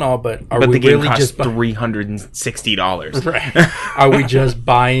 that's cool and all, but we the game really costs just $360? Right? Are we just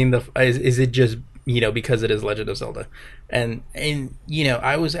buying is it just because it is Legend of Zelda? And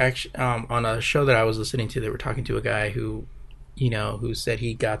I was actually on a show that I was listening to. They were talking to a guy who said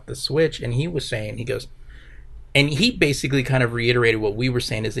he got the Switch, and he was saying, he goes. And he basically kind of reiterated what we were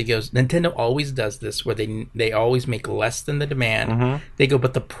saying. Is he goes, Nintendo always does this where they always make less than the demand. Mm-hmm. They go,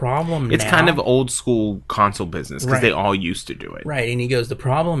 but the problem it's kind of old school console business because they all used to do it. Right. And he goes, the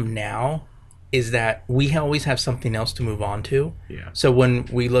problem now is that we always have something else to move on to. Yeah. So when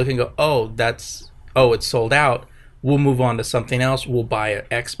we look and go, it's sold out, we'll move on to something else. We'll buy an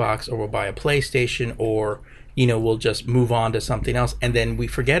Xbox or we'll buy a PlayStation or, we'll just move on to something else. And then we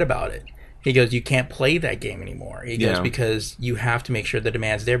forget about it. He goes, you can't play that game anymore. He goes, because you have to make sure the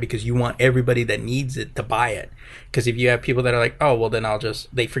demand's there because you want everybody that needs it to buy it. Because if you have people that are like, oh, well, then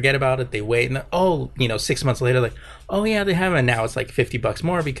they forget about it, they wait, and 6 months later, like, oh, yeah, they have it. And now it's like $50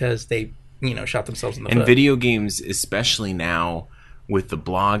 more because they, shot themselves in the foot. And video games, especially now with the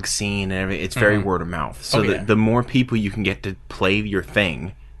blog scene and everything, it's very word of mouth. So the more people you can get to play your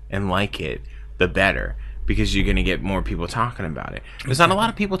thing and like it, the better. Because you're going to get more people talking about it. There's not a lot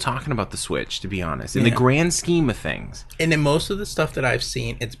of people talking about the Switch, to be honest, in the grand scheme of things. And then most of the stuff that I've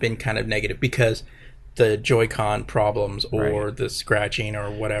seen, it's been kind of negative because the Joy-Con problems or the scratching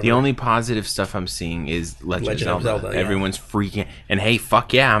or whatever. The only positive stuff I'm seeing is Legend of Zelda. Everyone's freaking... And hey,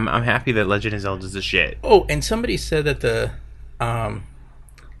 fuck yeah, I'm happy that Legend of Zelda's the shit. Oh, and somebody said that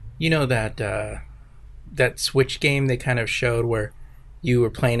that Switch game they kind of showed where you were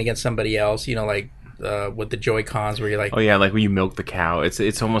playing against somebody else, with the Joy-Cons where you're like... Oh, yeah, like when you milk the cow.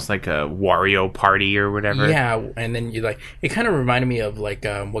 It's almost like a Wario party or whatever. Yeah, and then you it kind of reminded me of like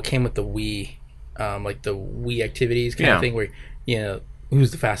what came with the Wii, like the Wii activities kind of thing where,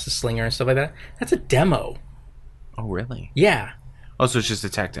 who's the fastest slinger and stuff like that. That's a demo. Oh, really? Yeah. Oh, so it's just a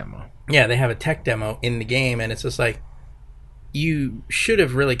tech demo. Yeah, they have a tech demo in the game, and it's just like, you should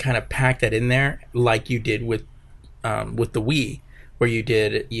have really kind of packed that in there like you did with the Wii. Where you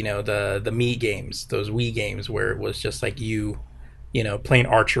did, the Mii games, those Wii games, where it was just like playing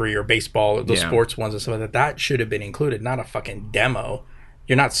archery or baseball, or those sports ones and stuff like that. That should have been included, not a fucking demo.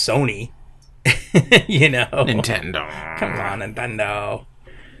 You're not Sony, Nintendo. Come on, Nintendo.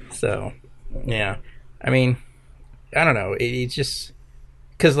 So, yeah. I mean, I don't know. It's just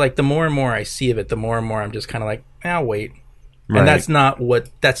because, like, the more and more I see of it, the more and more I'm just kind of like, I'll wait. And that's not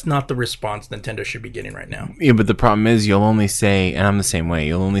the response Nintendo should be getting right now. Yeah, but the problem is you'll only say, and I'm the same way,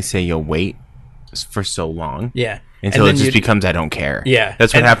 you'll only say you'll wait for so long. Yeah. Until it just becomes I don't care. Yeah.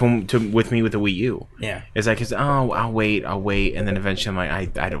 That's what happened with me with the Wii U. Yeah. It's like, I'll wait. And then eventually I'm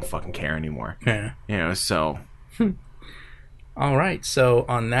like, I don't fucking care anymore. Yeah. So. All right. So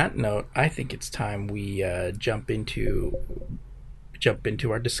on that note, I think it's time we jump into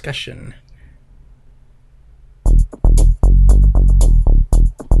our discussion.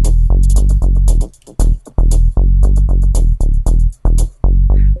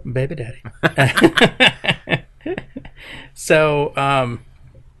 Baby daddy. So,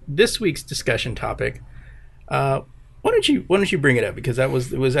 this week's discussion topic, why don't you bring it up? Because it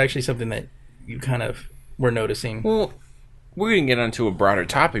was actually something that you kind of were noticing. Well, we're going to get onto a broader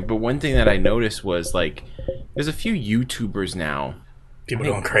topic, but one thing that I noticed was, like, there's a few YouTubers now. People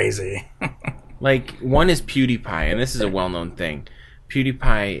going crazy. Like, one is PewDiePie, and this is a well-known thing.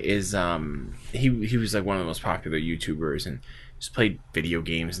 PewDiePie is, he was, like, one of the most popular YouTubers, and just played video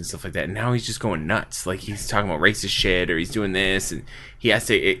games and stuff like that. And now he's just going nuts. Like, he's talking about racist shit, or he's doing this, and he has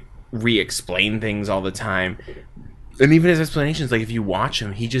to re-explain things all the time. And even his explanations, like, if you watch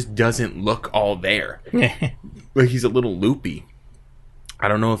him, he just doesn't look all there. Like, he's a little loopy. I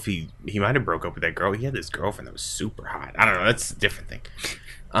don't know if he might have broke up with that girl. He had this girlfriend that was super hot. I don't know. That's a different thing.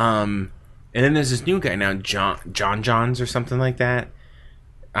 And then there's this new guy now, Johns or something like that.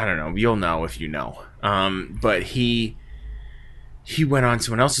 I don't know. You'll know if you know. But he went on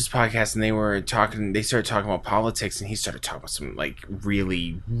someone else's podcast, and they started talking about politics, and he started talking about some, like,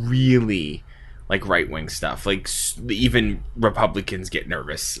 really, really, like, right-wing stuff. Like, even Republicans get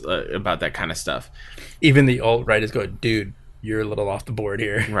nervous about that kind of stuff. Even the alt-right is going, dude, you're a little off the board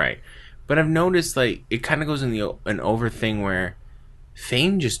here. Right. But I've noticed, like, it kind of goes in an over thing where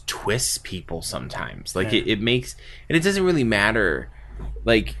fame just twists people sometimes. Like, it makes... And it doesn't really matter.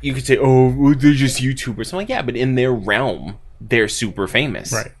 Like, you could say, oh, they're just YouTubers. I'm like, yeah, but in their realm... They're super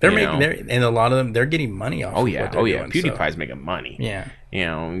famous, right? And a lot of them, they're getting money off. Oh yeah, doing, PewDiePie's making money. Yeah, you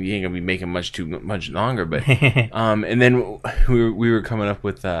ain't gonna be making much longer. But and then we were coming up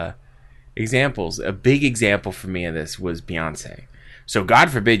with examples. A big example for me of this was Beyonce. So God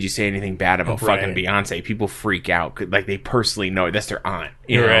forbid you say anything bad about fucking Beyonce, people freak out. Like, they personally know that's their aunt,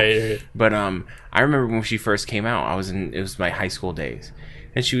 you know. Right. But I remember when she first came out. It was my high school days.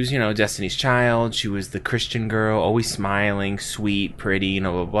 And she was, Destiny's Child. She was the Christian girl, always smiling, sweet, pretty, blah,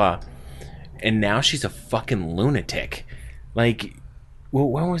 blah, blah. And now she's a fucking lunatic. Like, well,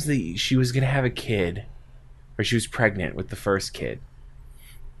 when was she was going to have a kid, or she was pregnant with the first kid.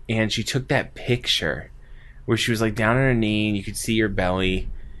 And she took that picture where she was, like, down on her knee, and you could see her belly,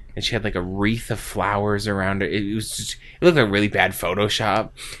 and she had, like, a wreath of flowers around her. It looked like a really bad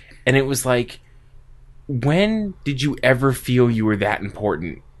Photoshop. And it was like, when did you ever feel you were that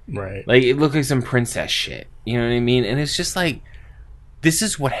important? Right. Like, it looked like some princess shit. You know what I mean? And it's just like, this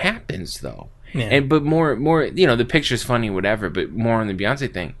is what happens, though. Yeah. But more, the picture's funny, whatever, but more on the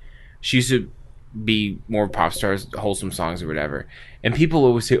Beyonce thing. She used to be more pop stars, wholesome songs or whatever. And people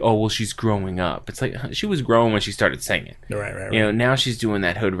always say, oh, well, she's growing up. It's like, she was growing when she started singing. Right. Now she's doing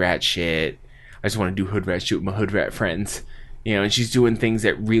that hood rat shit. I just want to do hood rat shit with my hood rat friends. And she's doing things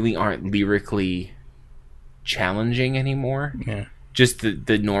that really aren't lyrically challenging anymore. Yeah, just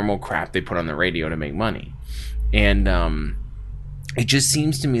the normal crap they put on the radio to make money. And it just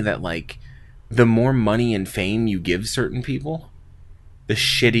seems to me that, like, the more money and fame you give certain people, the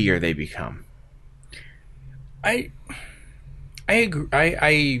shittier they become. I agree.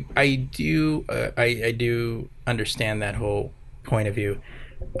 I do understand that whole point of view.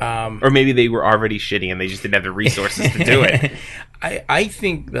 Or maybe they were already shitty and they just didn't have the resources to do it. I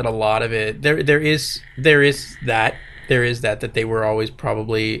think that a lot of it there is that they were always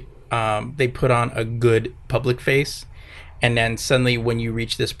probably they put on a good public face, and then suddenly when you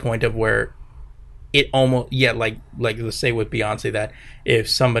reach this point of where it almost like let's say with Beyonce, that if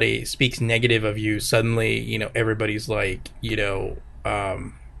somebody speaks negative of you, suddenly everybody's like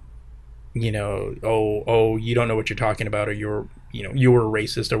oh you don't know what you're talking about, or you were a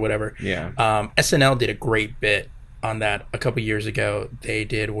racist or whatever. Yeah. SNL did a great bit on that a couple years ago. They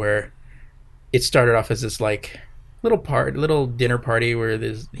did where it started off as this like little dinner party where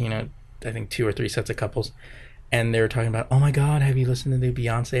there's I think 2 or 3 sets of couples, and they were talking about, oh my god, have you listened to the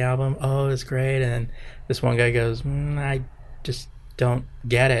Beyonce album? Oh, it's great. And then this one guy goes, I just don't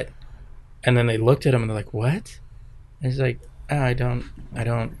get it. And then they looked at him and they're like, what? And he's like, oh,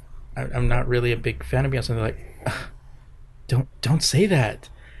 I'm not really a big fan of Beyonce. And they're like, don't say that.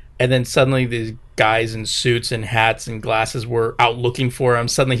 And then suddenly these guys in suits and hats and glasses were out looking for him.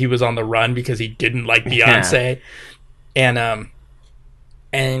 Suddenly he was on the run because he didn't like Beyonce. It's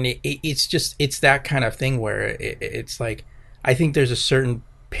that kind of thing where it's like, I think there's a certain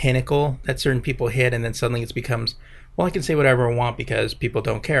pinnacle that certain people hit, and then suddenly it becomes, well, I can say whatever I want because people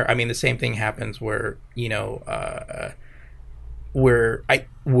don't care. I mean, the same thing happens where,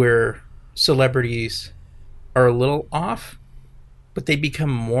 where celebrities are a little off, but they become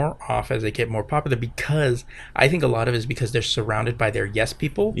more off as they get more popular, because I think a lot of it is because they're surrounded by their yes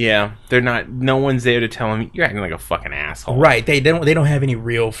people. Yeah, they're not. No one's there to tell them you're acting like a fucking asshole. Right? They don't have any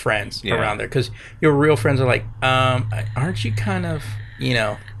real friends around there, because your real friends are like, aren't you kind of, you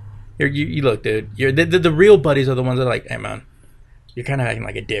look, dude. You're the real buddies are the ones that are like, hey man, you're kind of acting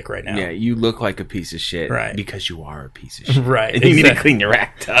like a dick right now. Yeah, you look like a piece of shit, right? Because you are a piece of shit, right? And you need to clean your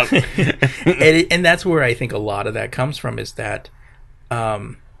act up. and that's where I think a lot of that comes from, is that.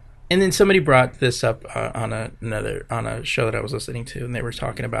 And then somebody brought this up on a show that I was listening to, and they were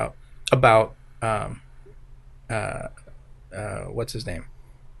talking about what's his name?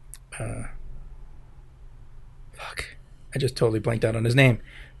 Fuck, I just totally blanked out on his name.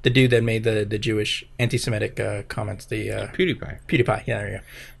 The dude that made the Jewish anti-Semitic comments. The PewDiePie. Yeah, there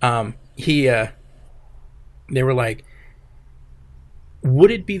you go. They were like,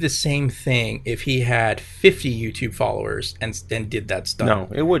 would it be the same thing if he had 50 YouTube followers and did that stuff? No,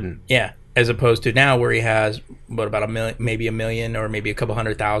 it wouldn't. Yeah, as opposed to now where he has about a million, maybe a million, or maybe a couple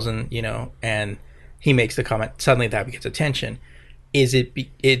 100,000, and he makes the comment. Suddenly that gets attention.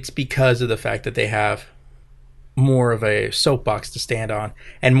 It's because of the fact that they have more of a soapbox to stand on,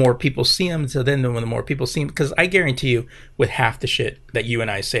 and more people see him. So then when the more people see him, because I guarantee you, with half the shit that you and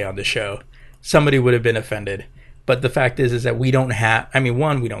I say on the show, somebody would have been offended. But the fact is that we don't have. I mean,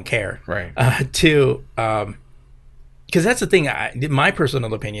 one, we don't care. Right. Two, because that's the thing. My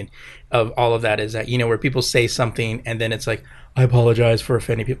personal opinion of all of that is that, where people say something and then it's like, I apologize for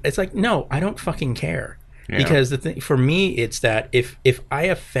offending people. It's like, no, I don't fucking care. Yeah. Because the thing for me, it's that if I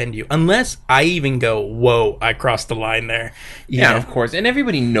offend you, unless I even go, whoa, I crossed the line there. Yeah, of course, and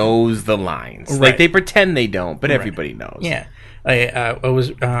everybody knows the lines. Right. Like they pretend they don't, but everybody knows. Yeah, I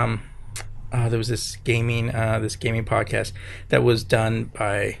was. There was this gaming podcast that was done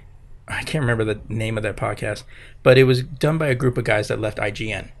by, I can't remember the name of that podcast, but it was done by a group of guys that left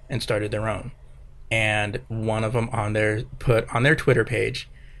IGN and started their own. And one of them put on their Twitter page,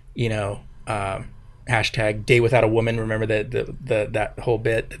 hashtag Day Without a Woman. Remember that whole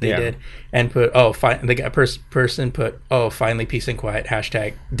bit that they did, and put person put finally peace and quiet,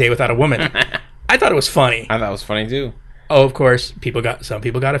 hashtag Day Without a Woman. I thought it was funny. I thought it was funny too. Oh, of course, some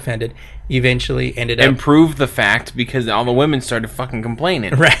people got offended. Eventually ended up... Improved the fact because all the women started fucking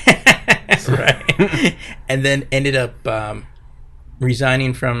complaining. Right. Right. And then ended up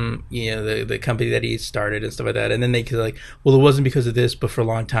resigning from the company that he started and stuff like that. And then they could like, well, it wasn't because of this, but for a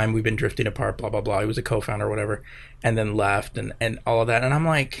long time we've been drifting apart, blah, blah, blah. He was a co-founder or whatever. And then left and all of that. And I'm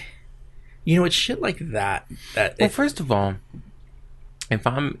like, it's shit like that. First of all...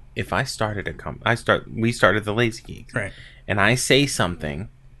 If I started a company, we started the Lazy Geeks, right? And I say something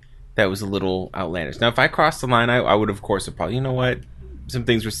that was a little outlandish. Now, if I crossed the line, I would of course have probably, some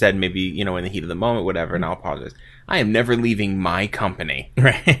things were said, maybe in the heat of the moment, whatever, and I'll apologize. I am never leaving my company,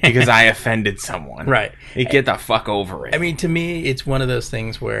 right? Because I offended someone, right? Get the fuck over it. I mean, to me, it's one of those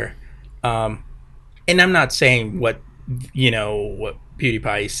things where, and I'm not saying what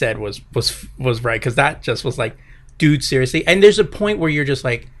PewDiePie said was right, because that just was like, dude, seriously. And there's a point where you're just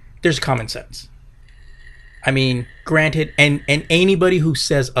like, there's common sense. I mean, granted, and anybody who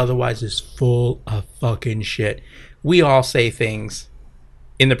says otherwise is full of fucking shit. We all say things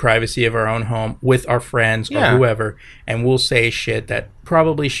in the privacy of our own home with our friends or whoever, and we'll say shit that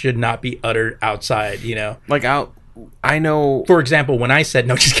probably should not be uttered outside, Like, I know... For example, when I said...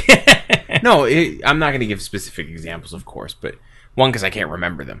 No, just kidding. No, I'm not going to give specific examples, of course, but... One, because I can't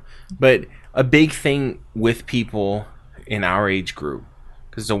remember them. But a big thing with people in our age group,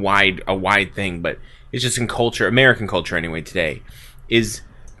 because it's a wide thing, but it's just in culture, American culture anyway today, is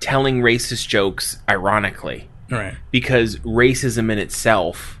telling racist jokes ironically. Right. Because racism in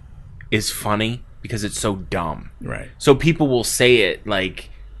itself is funny because it's so dumb. Right. So people will say it like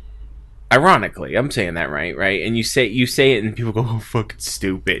ironically. I'm saying that right? And you say it and people go, "Oh, fucking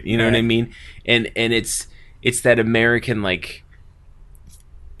stupid." You know what I mean? And it's that American like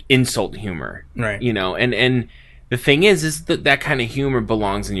insult humor, right? And the thing is that kind of humor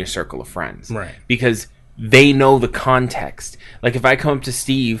belongs in your circle of friends, right? Because they know the context. Like if I come up to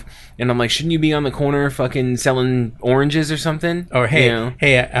Steve and I'm like, "Shouldn't you be on the corner fucking selling oranges or something?" Or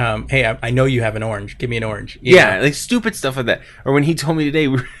hey, I know you have an orange. Give me an orange. Like stupid stuff like that. Or when he told me today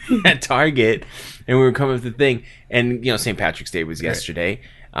we were at Target and we were coming up with the thing, and St. Patrick's Day was yesterday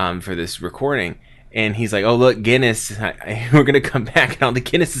for this recording. And he's like, "Oh look, Guinness! We're gonna come back, and all the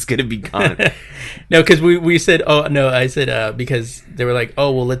Guinness is gonna be gone." No, because we said, oh no, I said because they were like, oh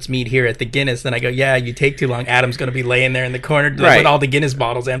well, let's meet here at the Guinness. Then I go, yeah, you take too long. Adam's gonna be laying there in the corner with all the Guinness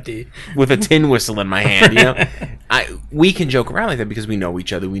bottles empty, with a tin whistle in my hand. You know, we can joke around like that because we know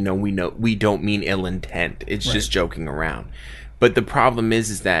each other. We know we don't mean ill intent. It's just joking around. But the problem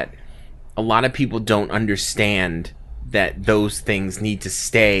is that a lot of people don't understand that those things need to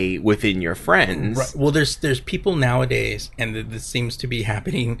stay within your friends. Right. Well, there's people nowadays, and this seems to be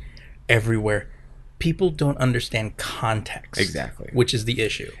happening everywhere. People don't understand context. Exactly. Which is the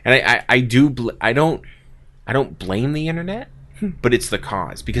issue. And I don't blame the internet, but it's the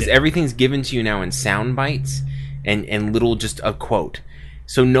cause. Because everything's given to you now in sound bites and little just a quote.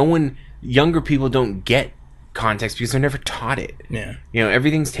 So younger people don't get context because they're never taught it. Yeah. You know,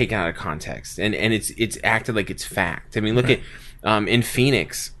 everything's taken out of context and it's acted like it's fact. I mean, look at in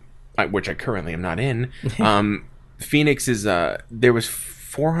Phoenix, which I currently am not in. Phoenix is there was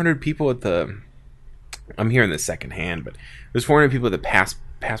 400 people at the I'm hearing this secondhand, but there's 400 people at the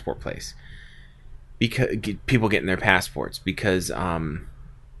passport place because people getting their passports because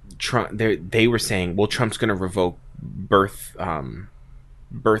Trump they were saying, well, Trump's going to revoke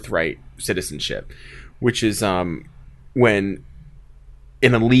birthright citizenship, which is when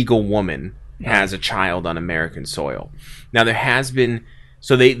an illegal woman has a child on American soil. Now there has been,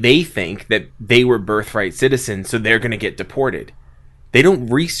 so they think that they were birthright citizens, so they're going to get deported. They don't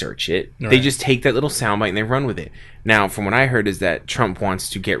research it. Right. They just take that little soundbite and they run with it. Now, from what I heard is that Trump wants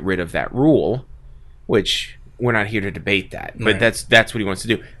to get rid of that rule, which we're not here to debate that. But that's what he wants to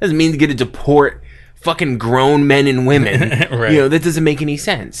do. Doesn't mean to get to deport fucking grown men and women. Right. You know, that doesn't make any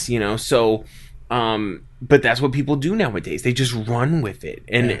sense, you know. So but that's what people do nowadays. They just run with it.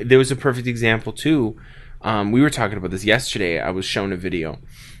 And there was a perfect example too. We were talking about this yesterday. I was shown a video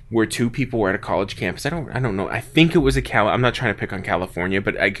where two people were at a college campus. I don't know. I think it was I'm not trying to pick on California,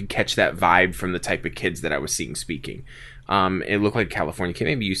 but I could catch that vibe from the type of kids that I was seeing speaking. It looked like a California kid,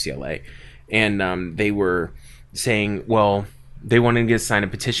 maybe UCLA. And they were saying, well, they wanted to get signed a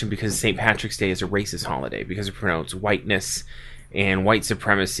petition because St. Patrick's Day is a racist holiday because it promotes whiteness and white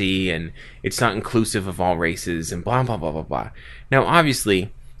supremacy, and it's not inclusive of all races, and blah, blah, blah, blah, blah. Now,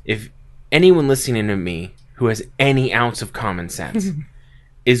 obviously, if anyone listening to me who has any ounce of common sense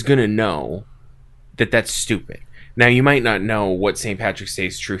is going to know that that's stupid. Now, you might not know what St. Patrick's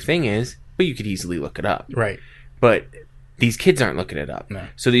Day's true thing is, but you could easily look it up. Right. But these kids aren't looking it up. No.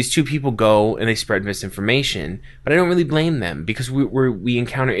 So these two people go and they spread misinformation, but I don't really blame them because we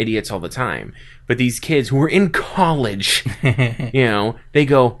encounter idiots all the time. But these kids who are in college, you know, they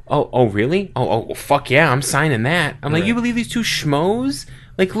go, oh really? Oh, fuck yeah, I'm signing that. I'm like, you believe these two schmoes?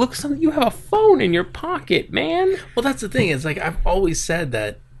 Like, look, you have a phone in your pocket, man. Well, that's the thing. It's like I've always said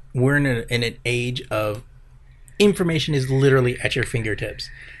that we're in an age of information is literally at your fingertips,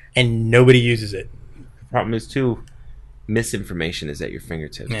 and nobody uses it. The problem is too, misinformation is at your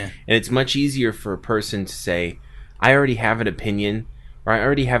fingertips. Yeah. And it's much easier for a person to say, I already have an opinion, or I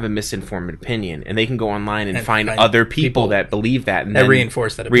already have a misinformed opinion, and they can go online and find other people that believe that and then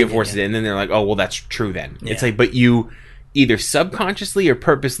reinforce that opinion, it, and then they're like, oh, well, that's true then. Yeah. It's like, but you either subconsciously or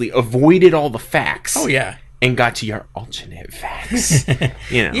purposely avoided all the facts. Oh yeah. And got to your alternate facts.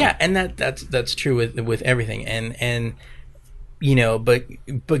 You know. Yeah, and that's true with everything. And you know,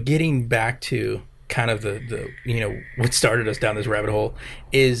 but getting back to kind of the you know, what started us down this rabbit hole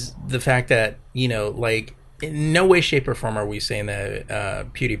is the fact that, you know, like in no way, shape, or form are we saying that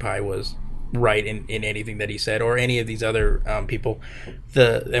PewDiePie was right in anything that he said, or any of these other people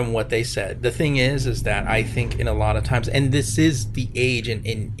and what they said. The thing is that I think in a lot of times, and this is the age, and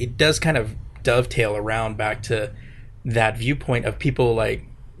it does kind of dovetail around back to that viewpoint of people like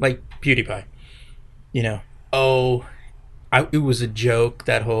PewDiePie, you know, it was a joke,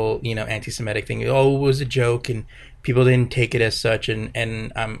 that whole, you know, anti-Semitic thing. It was a joke and people didn't take it as such,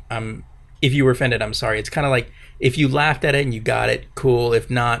 and I'm if you were offended, I'm sorry. It's kind of like, if you laughed at it and you got it, cool. If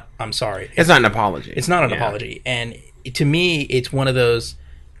not, I'm sorry. It's not an apology. It's not an apology. And to me, it's one of those,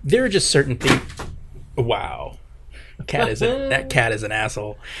 there are just certain things. Wow. That cat is an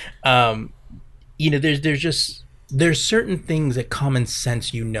asshole. You know, there's certain things that common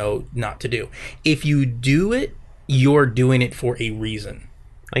sense, you know, not to do. If you do it, you're doing it for a reason.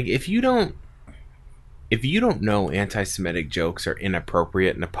 Like, if you don't know anti-Semitic jokes are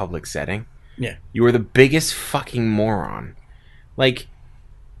inappropriate in a public setting, yeah, you are the biggest fucking moron. Like,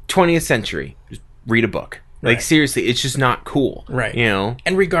 20th century, just read a book. Like, seriously, it's just not cool. Right. You know?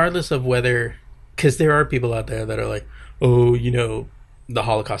 And regardless of whether, because there are people out there that are like, oh, you know, the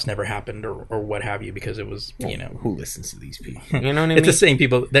Holocaust never happened or what have you, because it was, who listens to these people? You know what I mean? It's the same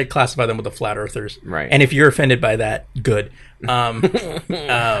people that classify them with the flat earthers. Right. And if you're offended by that, good.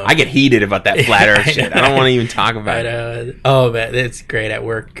 I get heated about that flat earth shit. I don't want to even talk about it. Oh, man, it's great at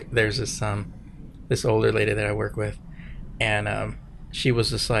work. There's this older lady that I work with, and she was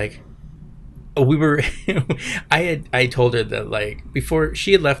just like, we were I told her that, like, before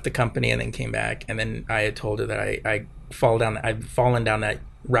she had left the company and then came back, and then I had told her that I'd fallen down that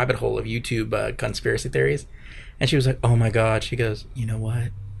rabbit hole of YouTube conspiracy theories, and she was like, oh my god, she goes, you know what,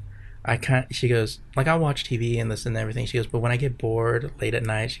 I can't, she goes, like, I'll watch TV and listen to everything, she goes, but when I get bored late at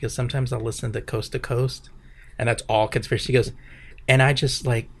night, she goes, sometimes I'll listen to Coast, and that's all conspiracy. She goes, and I just,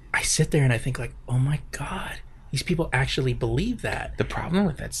 like, I sit there and I think, like, oh my god, these people actually believe that. The problem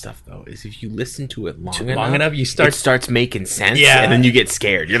with that stuff, though, is if you listen to it long enough, it starts making sense, yeah, and then you get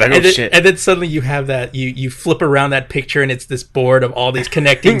scared. You're like, shit. And then suddenly you have that, you flip around that picture, and it's this board of all these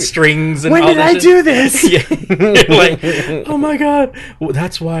connecting strings. And when did I do this? Yeah. You're like, oh my god. Well,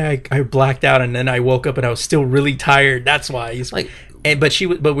 that's why I blacked out, and then I woke up and I was still really tired. That's why. He's like... But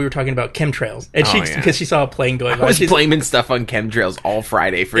we were talking about chemtrails, and because she saw a plane going by. I was blaming stuff on chemtrails all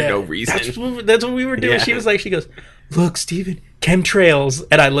Friday for no reason. That's what we were doing. Yeah. She goes, look, Steven, chemtrails,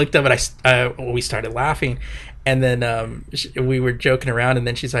 and I looked up and we started laughing, and then we were joking around, and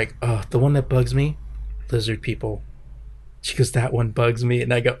then she's like, oh, the one that bugs me, lizard people. She goes, that one bugs me,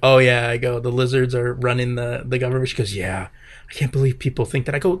 and I go, oh yeah, I go, the lizards are running the government. She goes, yeah, I can't believe people think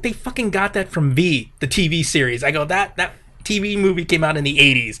that. I go, they fucking got that from V, the TV series. I go, that TV movie came out in the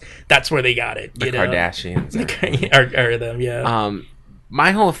 80s. That's where they got it. The Kardashians are them, yeah.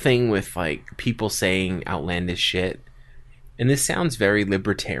 My whole thing with, like, people saying outlandish shit, and this sounds very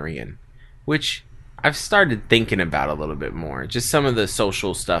libertarian, which I've started thinking about a little bit more. Just some of the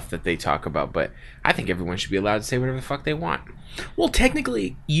social stuff that they talk about, but I think everyone should be allowed to say whatever the fuck they want. Well,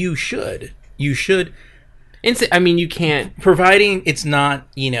 technically, you should. I mean, you can't... Providing it's not,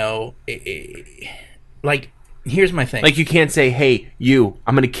 like... Here's my thing. Like, you can't say, hey,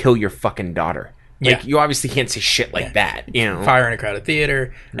 I'm going to kill your fucking daughter. Like, you obviously can't say shit like that, Fire in a crowded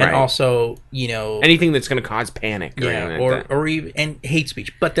theater. And also, anything that's going to cause panic. Or even and hate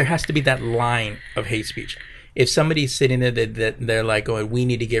speech. But there has to be that line of hate speech. If somebody's sitting there that they're like going, we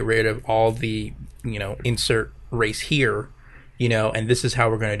need to get rid of all the, insert race here, and this is how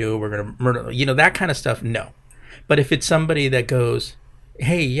we're going to do it. We're going to murder, that kind of stuff, no. But if it's somebody that goes,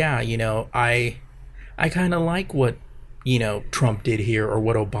 hey, yeah, I kind of like what, Trump did here or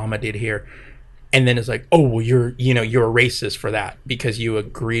what Obama did here. And then it's like, oh, well, you're a racist for that because you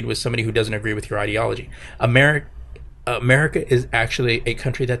agreed with somebody who doesn't agree with your ideology. America is actually a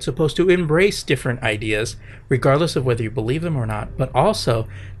country that's supposed to embrace different ideas, regardless of whether you believe them or not. But also,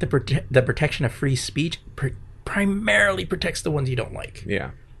 the protection of free speech primarily protects the ones you don't like.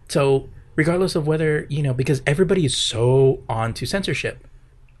 Yeah. So regardless of whether, because everybody is so on to censorship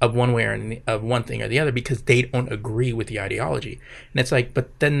of one way or of one thing or the other because they don't agree with the ideology. And it's like,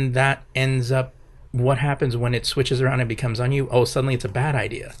 but then that ends up, what happens when it switches around and becomes on you? Oh, suddenly it's a bad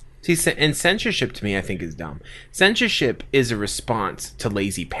idea. See, and censorship to me, I think, is dumb. Censorship is a response to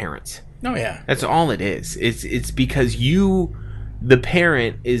lazy parents. Oh, yeah. That's all it is. It's because the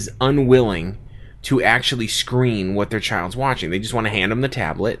parent, is unwilling to actually screen what their child's watching. They just want to hand them the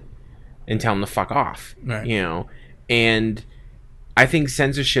tablet and tell them to fuck off. Right. And I think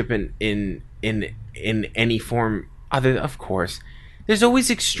censorship in any form, other, of course, there's always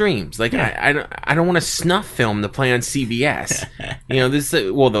extremes. Like, yeah. I don't want a snuff film to play on CBS.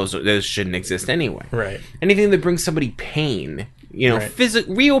 Those shouldn't exist anyway. Right. Anything that brings somebody pain, right.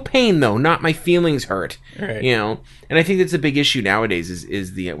 Real pain though, not my feelings hurt. Right. And I think that's a big issue nowadays.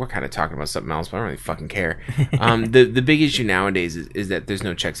 Is the we're kind of talking about something else, but I don't really fucking care. The big issue nowadays is that there's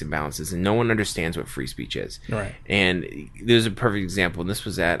no checks and balances, and no one understands what free speech is. Right. And there's a perfect example, and this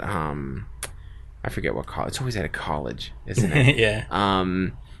was at I forget what college. It's always at a college, isn't it? Yeah.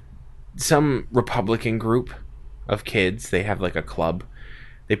 Some Republican group of kids, they have like a club.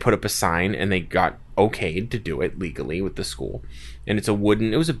 They put up a sign and they got okayed to do it legally with the school. And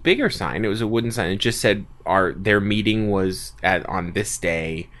it was a bigger sign. It was a wooden sign. It just said their meeting was on this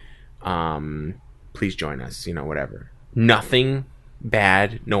day. Please join us, whatever. Nothing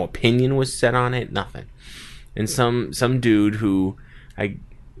bad. No opinion was said on it. Nothing. And some dude who I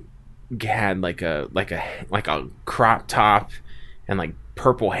had like a crop top and like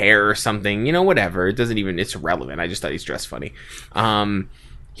purple hair or something, whatever. It's irrelevant. I just thought he's dressed funny.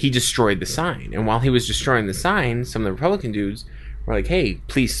 He destroyed the sign. And while he was destroying the sign, some of the Republican dudes were like, hey,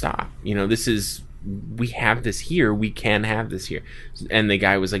 please stop. We have this here. We can have this here. And the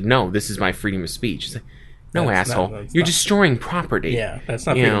guy was like, no, this is my freedom of speech. It's like, No, That's asshole. You're destroying property. Yeah, that's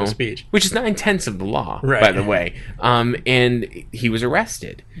not freedom of speech. Which is 9/10 of the law, Right. by the way. And he was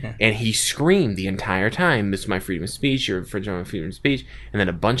arrested. Yeah. And he screamed the entire time, "This is my freedom of speech. You're infringing on my freedom of speech." And then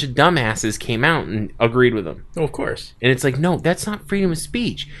a bunch of dumbasses came out and agreed with him. Oh, of course. And it's like, no, that's not freedom of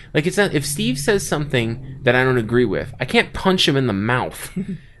speech. Like, it's not. If Steve says something that I don't agree with, I can't punch him in the mouth.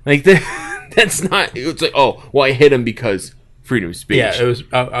 Like, that's not. It's like, oh, well, I hit him because freedom of speech. Yeah, it was.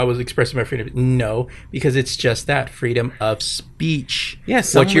 I was expressing my freedom. No, because it's just that freedom of speech.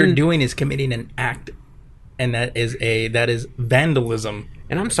 Yes, what you're doing is committing an act, and that is vandalism.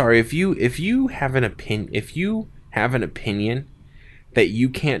 And I'm sorry if you have an opinion that you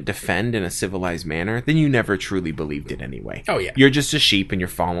can't defend in a civilized manner, then you never truly believed it anyway. Oh yeah, you're just a sheep and you're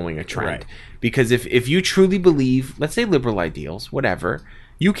following a trend. Right. Because if you truly believe, let's say liberal ideals, whatever,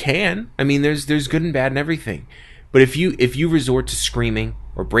 you can. I mean, there's good and bad in everything. But if you resort to screaming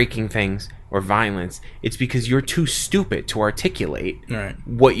or breaking things or violence, it's because you're too stupid to articulate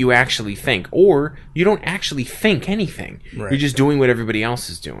what you actually think, or you don't actually think anything. Right. You're just doing what everybody else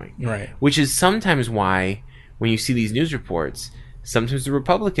is doing. Right. Which is sometimes why when you see these news reports, sometimes the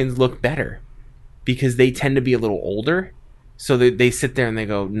Republicans look better because they tend to be a little older. So they sit there and they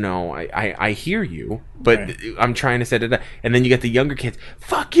go, no, I hear you, but I'm trying to set it up. And then you get the younger kids,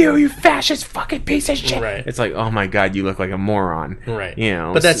 fuck you, you fascist fucking piece of shit. Right. It's like, oh my God, you look like a moron. Right. You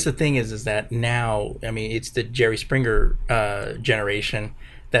know. But that's the thing is that now, I mean, it's the Jerry Springer generation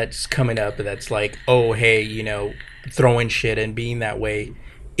that's coming up that's like, oh, hey, you know, throwing shit and being that way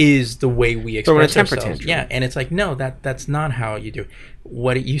is the way we express ourselves. Tantrum. Yeah, and it's like, no, that's not how you do it.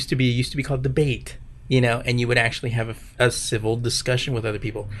 What it used to be called debate. You know, and you would actually have a civil discussion with other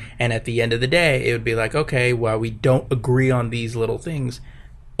people. And at the end of the day, it would be like, okay, well, we don't agree on these little things.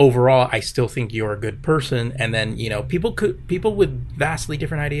 Overall, I still think you're a good person. And then, you know, people with vastly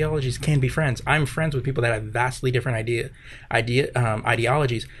different ideologies can be friends. I'm friends with people that have vastly different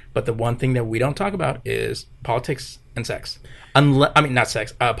ideologies. But the one thing that we don't talk about is politics and sex. Not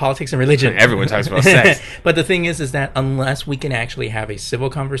sex, politics and religion. Everyone talks about sex. But the thing is that unless we can actually have a civil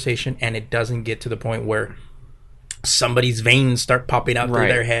conversation and it doesn't get to the point where somebody's veins start popping out through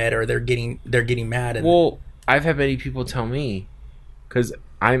their head or they're getting mad. And well, I've had many people tell me, because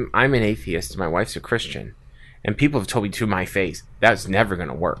I'm an atheist, my wife's a Christian, and people have told me to my face, that's never going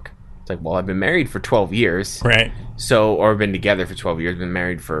to work. It's like, well, I've been married for 12 years. Right. Or been together for 12 years, been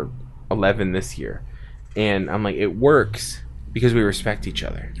married for 11 this year. And I'm like, it works because we respect each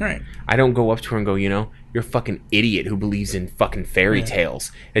other. Right. I don't go up to her and go, you know, you're a fucking idiot who believes in fucking fairy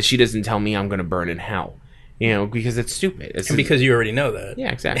tales. And she doesn't tell me I'm going to burn in hell. You know, because it's stupid. And because you already know that.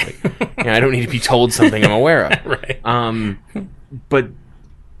 Yeah, exactly. I don't need to be told something I'm aware of. Right. But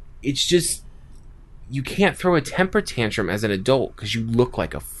it's just, you can't throw a temper tantrum as an adult because you look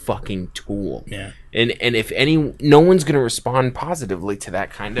like a fucking tool. Yeah. And if no one's going to respond positively to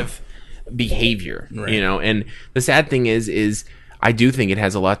that kind of behavior, you know. And the sad thing is I do think it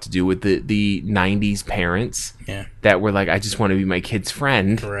has a lot to do with the 90s parents that were like, I just want to be my kid's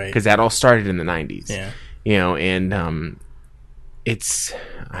friend, because that all started in the 90s. You know, and it's,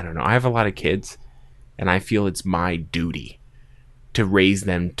 I don't know, I have a lot of kids and I feel it's my duty to raise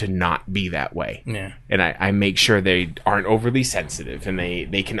them to not be that way. Yeah. And I make sure they aren't overly sensitive and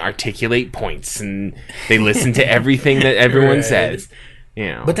they can articulate points and they listen to everything that everyone says. You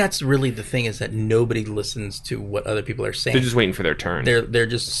know. But that's really the thing, is that nobody listens to what other people are saying. They're just waiting for their turn. They're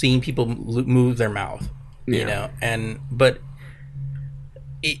just seeing people move their mouth, you know. But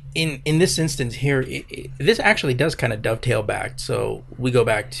in this instance here, this actually does kind of dovetail back. So we go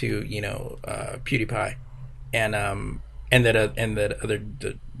back to, you know, PewDiePie, and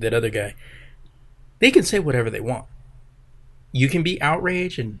that other guy. They can say whatever they want. You can be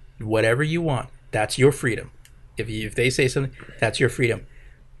outraged and whatever you want. That's your freedom. If they say something, that's your freedom.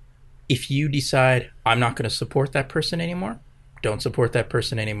 If you decide, I'm not going to support that person anymore, don't support that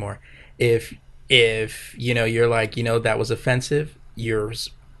person anymore. If you know, you're like, you know, that was offensive,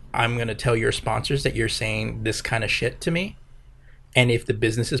 I'm going to tell your sponsors that you're saying this kind of shit to me. And if the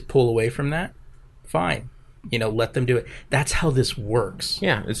businesses pull away from that, fine. You know, let them do it. That's how this works.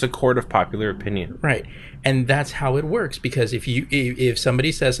 Yeah, it's a court of popular opinion. Right. And that's how it works, because if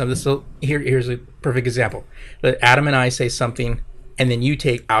somebody says something, so here's a perfect example. Adam and I say something, and then you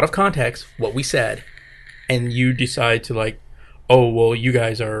take out of context what we said, and you decide to, like, oh, well, you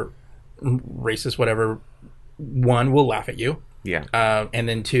guys are racist, whatever. One, we'll laugh at you. Yeah. And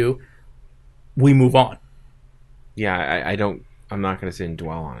then two, we move on. Yeah, I'm not going to sit and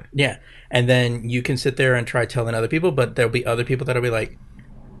dwell on it. Yeah. And then you can sit there and try telling other people, but there'll be other people that'll be like,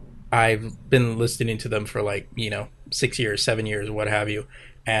 I've been listening to them for, like, you know, 6 years, 7 years, what have you.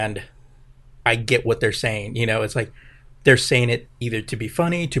 And I get what they're saying. You know, it's like they're saying it either to be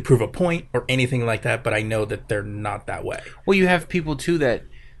funny, to prove a point, or anything like that. But I know that they're not that way. Well, you have people too that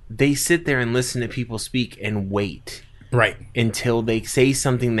they sit there and listen to people speak and wait. Right. Until they say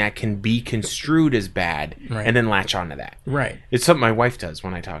something that can be construed as bad, right. and then latch onto that. Right. It's something my wife does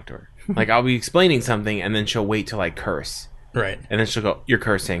when I talk to her. Like, I'll be explaining something, and then she'll wait till I curse. Right. And then she'll go, "You're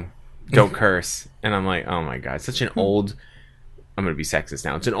cursing. Don't curse." And I'm like, oh my God, it's such an old... I'm going to be sexist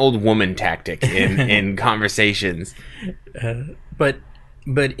now. It's an old woman tactic in conversations. But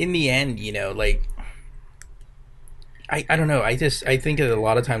in the end, you know, like... I don't know. I think that a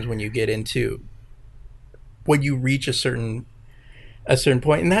lot of times when you get into... when you reach a certain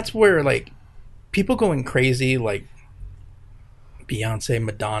point, and that's where like people going crazy, like Beyonce,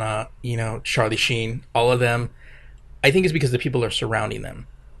 Madonna, you know, Charlie Sheen, all of them, I think it's because the people are surrounding them.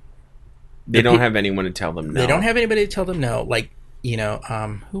 They don't have anyone to tell them no. They don't have anybody to tell them no. Like, you know,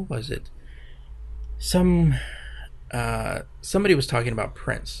 who was it? Somebody was talking about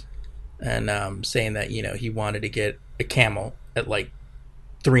Prince and saying that, you know, he wanted to get a camel at like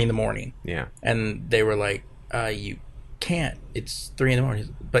 3 a.m. Yeah. And they were like, you can't. It's 3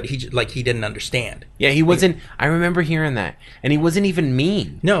 a.m. But he didn't understand. Yeah, he wasn't. I remember hearing that, and he wasn't even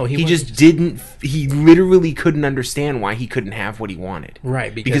mean. No, he just didn't. He literally couldn't understand why he couldn't have what he wanted.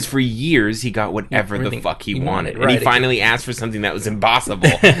 Right, because for years he got whatever the fuck he wanted, right, and he finally asked for something that was impossible.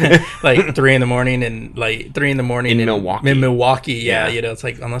 Like 3 a.m. and like 3 a.m. in Milwaukee. In Milwaukee, yeah, you know, it's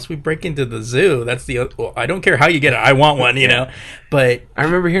like unless we break into the zoo, that's the. Well, I don't care how you get it. I want one, you know. But I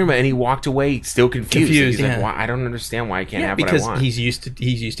remember hearing about it, and he walked away still confused. He's yeah. like, "Why? I don't understand why I can't have what I because want." he's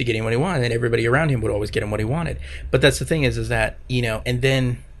used to getting what he wanted, and everybody around him would always get him what he wanted. But that's the thing is that, you know, and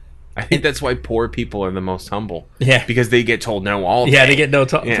then I think that's why poor people are the most humble. Yeah, because they get told no all day. Yeah, they get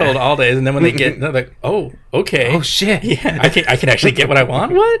told all days, and then when they get, they're like, "Oh, okay, oh shit, yeah, I can actually get what I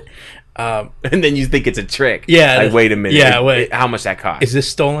want." What? And then you think it's a trick. Yeah. Like, wait a minute. Yeah, wait. How much that cost? Is this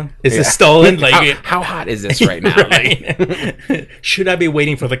stolen? Is this stolen? Like, how hot is this right now? Right. Like, should I be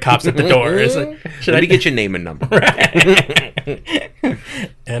waiting for the cops at the door? Let me get your name and number. Right.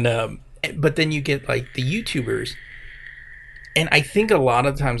 And but then you get like the YouTubers, and I think a lot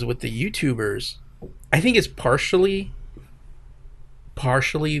of times with the YouTubers, I think it's partially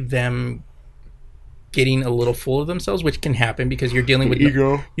them getting a little full of themselves, which can happen because you're dealing with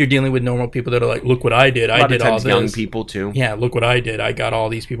ego. You're dealing with normal people that are like, look what I did. I did all this. Young people too. Yeah, look what I did. I got all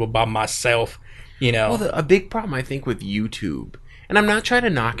these people by myself. You know. Well, a big problem I think with YouTube, and I'm not trying to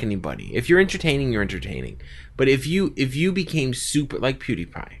knock anybody. If you're entertaining, you're entertaining. But if you became super like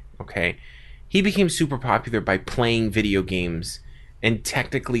PewDiePie, okay, he became super popular by playing video games and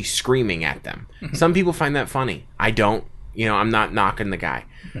technically screaming at them. Mm-hmm. Some people find that funny. I don't. You know, I'm not knocking the guy.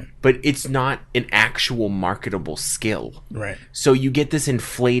 But it's not an actual marketable skill. Right. So you get this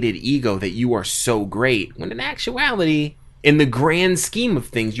inflated ego that you are so great, when in actuality, in the grand scheme of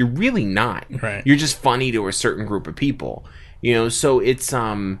things, you're really not. Right. You're just funny to a certain group of people. You know, so it's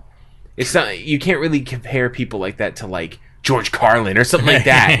not, you can't really compare people like that to like George Carlin or something like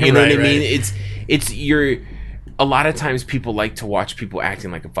that. You know what I mean? A lot of times people like to watch people acting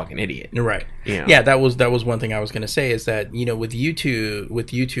like a fucking idiot. Right. You know? Yeah, that was one thing I was going to say is that, you know, with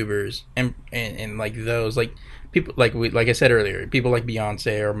YouTubers and like those, like people like I said earlier, people like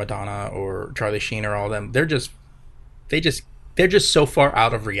Beyonce or Madonna or Charlie Sheen or all of them, they're just so far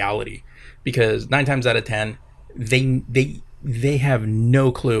out of reality because 9 times out of 10 they have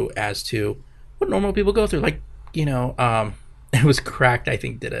no clue as to what normal people go through. Like, you know, it was Cracked, I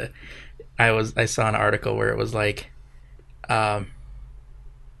think, I saw an article where it was like 10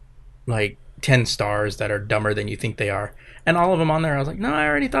 stars that are dumber than you think they are, and all of them on there I was like, no, I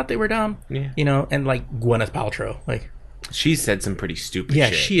already thought they were dumb. Yeah. You know, and like Gwyneth Paltrow, like she said some pretty stupid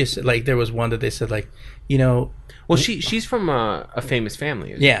shit. She is like, there was one that they said like, you know, well, she's from a famous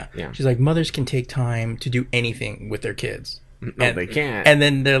family. Yeah. She's like, mothers can take time to do anything with their kids. No, they can't. And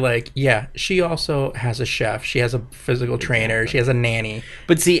then they're like, yeah, she also has a chef. She has a physical trainer. She has a nanny.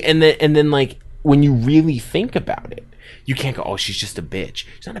 But see, and then like, when you really think about it, you can't go, oh, she's just a bitch.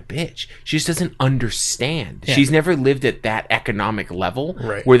 She's not a bitch. She just doesn't understand. Yeah. She's never lived at that economic level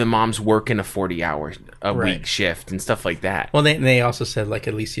where the moms work in a 40-hour a week shift and stuff like that. Well, they also said, like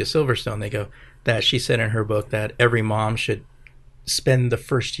Alicia Silverstone, they go, that she said in her book that every mom should spend the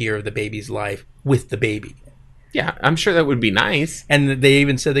first year of the baby's life with the baby. Yeah, I'm sure that would be nice. And they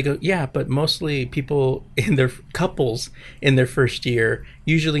even said, they go, yeah, but mostly people in their couples in their first year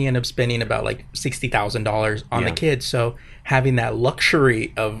usually end up spending about like $60,000 on the kids. So having that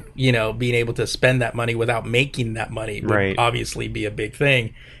luxury of, you know, being able to spend that money without making that money would obviously be a big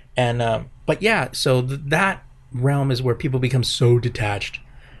thing. And but yeah, so that realm is where people become so detached.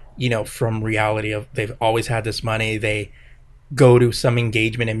 from reality of they've always had this money. They go to some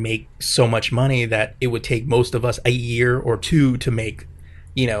engagement and make so much money that it would take most of us a year or two to make,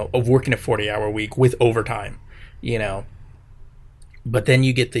 of working a 40-hour week with overtime, But then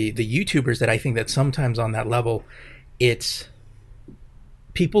you get the YouTubers that I think that sometimes on that level, it's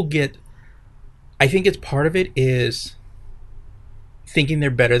people get, I think it's part of it is thinking they're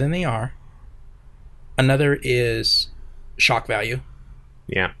better than they are. Another is shock value.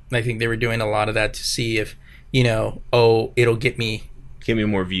 Yeah. I think they were doing a lot of that to see if, it'll get me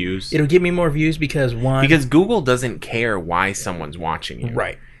more views. It'll give me more views because Google doesn't care why someone's watching you.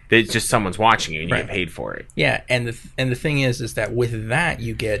 Right. It's just someone's watching you and you Right. get paid for it. Yeah, and the thing is that with that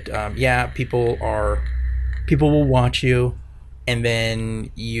you get people will watch you, and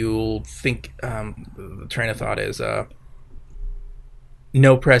then you'll think the train of thought is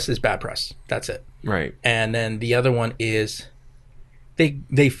no press is bad press. That's it. Right. And then the other one is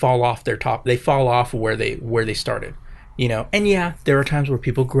they fall off their top. They fall off where they started. And yeah, there are times where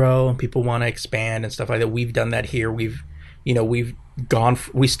people grow and people want to expand and stuff like that. We've done that here. We've gone.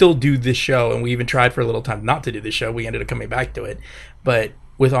 We still do this show, and we even tried for a little time not to do this show. We ended up coming back to it, but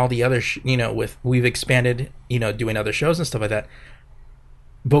with all the other, we've expanded, doing other shows and stuff like that.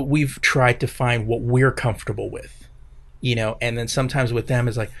 But we've tried to find what we're comfortable with, and then sometimes with them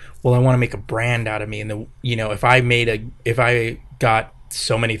is like, well, I want to make a brand out of me, and then if I got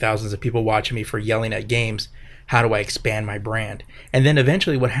so many thousands of people watching me for yelling at games, how do I expand my brand? And then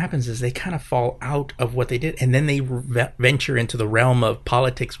eventually what happens is they kind of fall out of what they did, and then they venture into the realm of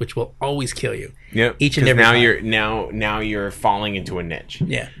politics, which will always kill you. Yep. Each and every time. Now you're falling into a niche.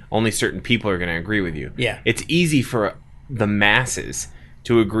 Yeah. Only certain people are going to agree with you. Yeah. It's easy for the masses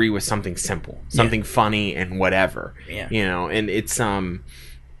to agree with something simple, something funny and whatever. Yeah. And it's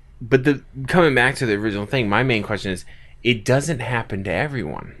but coming back to the original thing, my main question is, it doesn't happen to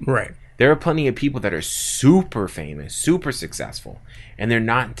everyone. Right. There are plenty of people that are super famous, super successful, and they're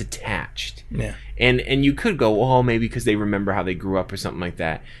not detached. Yeah. And you could go, oh, maybe because they remember how they grew up or something like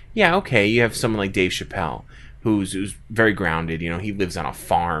that. Yeah, okay. You have someone like Dave Chappelle, who's very grounded. He lives on a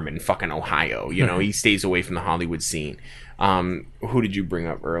farm in fucking Ohio. He stays away from the Hollywood scene. Who did you bring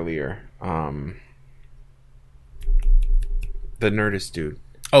up earlier? The Nerdist dude.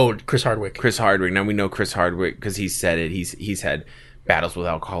 Oh, Chris Hardwick. Chris Hardwick. Now we know Chris Hardwick because he said it. He's had battles with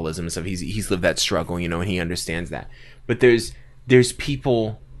alcoholism and stuff. He's lived that struggle, and he understands that. But there's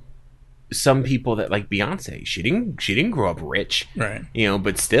people, some people that, like Beyonce, she didn't grow up rich, right?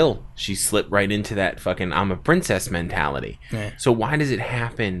 But still she slipped right into that fucking I'm a princess mentality. Yeah. So why does it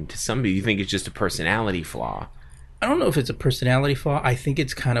happen to somebody? You think it's just a personality flaw? I don't know if it's a personality flaw. I think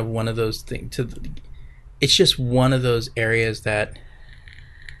it's kind of one of those things. It's just one of those areas that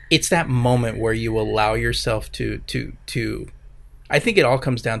it's that moment where you allow yourself to. I think it all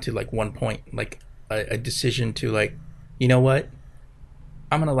comes down to like one point, like a decision to like, you know what?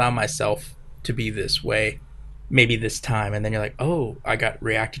 I'm going to allow myself to be this way, maybe this time. And then you're like, oh, I got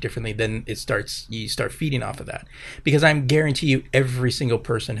reacted differently. Then you start feeding off of that, because I guarantee you every single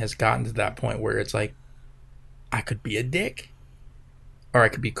person has gotten to that point where it's like, I could be a dick or I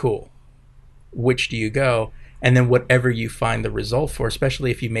could be cool. Which do you go? And then whatever you find the result for,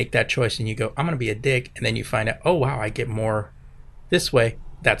 especially if you make that choice and you go, I'm going to be a dick. And then you find out, oh, wow, I get more this way.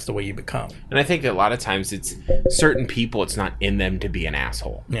 That's the way you become. And I think a lot of times it's certain people, it's not in them to be an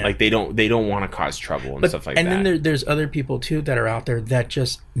asshole. Yeah. Like they don't want to cause trouble and stuff like that. And then there's other people too that are out there that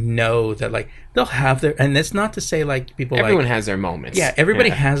just know that like they'll have their, and it's not to say like people everyone like, has their moments. Yeah, everybody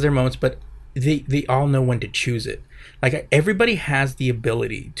has their moments, but they all know when to choose it. Like everybody has the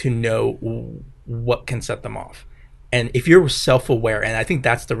ability to know what can set them off. And if you're self-aware, and I think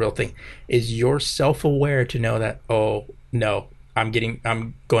that's the real thing, is you're self-aware to know that, oh no, I'm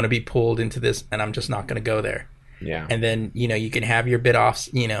going to be pulled into this, and I'm just not going to go there. Yeah. And then, you can have your bit off,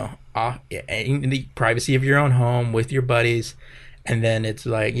 off in the privacy of your own home with your buddies. And then it's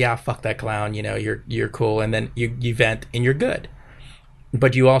like, yeah, fuck that clown, you're cool. And then you vent and you're good.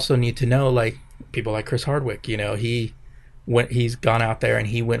 But you also need to know, like people like Chris Hardwick, he's gone out there and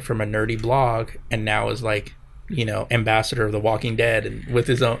he went from a nerdy blog and now is like, ambassador of The Walking Dead and with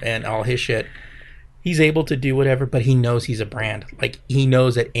his own and all his shit. He's able to do whatever, but he knows he's a brand. Like he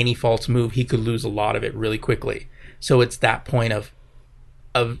knows that any false move, he could lose a lot of it really quickly. So it's that point of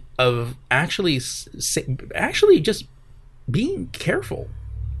actually just being careful,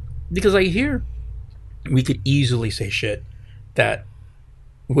 because like here, we could easily say shit that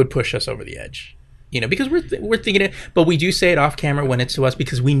would push us over the edge. Because we're thinking it, but we do say it off camera when it's to us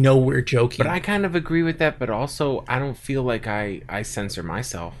because we know we're joking. But I kind of agree with that, but also I don't feel like I censor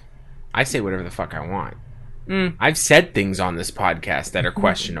myself. I say whatever the fuck I want. I've said things on this podcast that are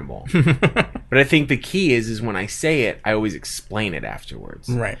questionable. But I think the key is when I say it, I always explain it afterwards.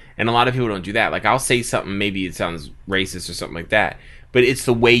 Right. And a lot of people don't do that. Like, I'll say something, maybe it sounds racist or something like that, but it's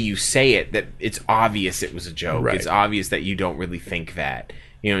the way you say it that it's obvious it was a joke. Right. It's obvious that you don't really think that,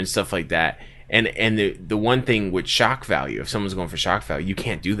 and stuff like that. And the one thing with shock value, if someone's going for shock value, you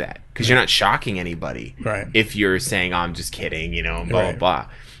can't do that because you're not shocking anybody. Right. If you're saying, oh, I'm just kidding, and blah, blah, blah.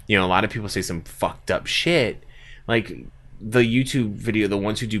 A lot of people say some fucked up shit. Like the YouTube video, the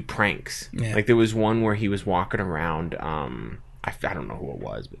ones who do pranks. Yeah. Like there was one where he was walking around. I don't know who it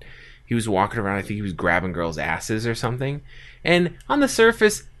was, but he was walking around. I think he was grabbing girls' asses or something. And on the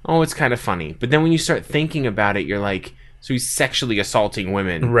surface, it's kind of funny. But then when you start thinking about it, you're like, so he's sexually assaulting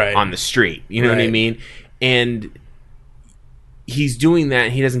women on the street. You know what I mean? And he's doing that.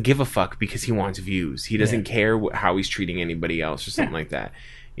 And he doesn't give a fuck because he wants views. He doesn't care how he's treating anybody else or something like that.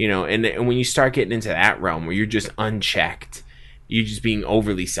 And when you start getting into that realm where you're just unchecked, you're just being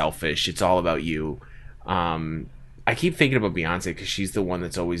overly selfish. It's all about you. I keep thinking about Beyonce because she's the one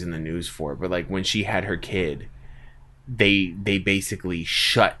that's always in the news for it. But like when she had her kid, they basically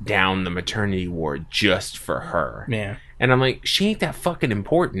shut down the maternity ward just for her. Yeah. And I'm like, she ain't that fucking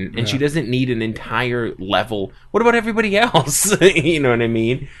important, and she doesn't need an entire level. What about everybody else? You know what I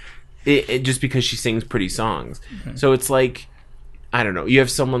mean? It just because she sings pretty songs. Mm-hmm. So it's like, I don't know. You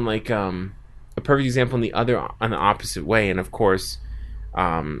have someone like a perfect example on the opposite way, and of course,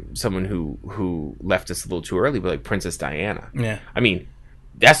 someone who left us a little too early, but like Princess Diana. Yeah. I mean,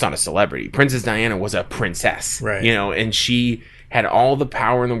 that's not a celebrity. Princess Diana was a princess, right? And she had all the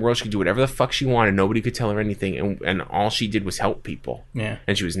power in the world. She could do whatever the fuck she wanted. Nobody could tell her anything, and all she did was help people. Yeah.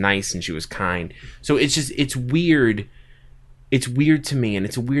 And she was nice and she was kind. So it's weird. It's weird to me, and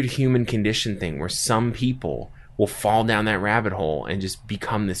it's a weird human condition thing where some people will fall down that rabbit hole and just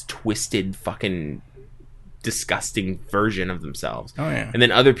become this twisted fucking disgusting version of themselves. Oh yeah. And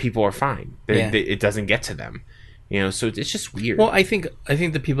then other people are fine. It doesn't get to them. So it's just weird. Well, I think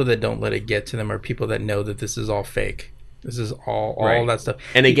the people that don't let it get to them are people that know that this is all fake. This is all that stuff.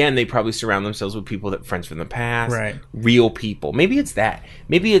 And again, they probably surround themselves with people that friends from the past, right? Real people. Maybe it's that.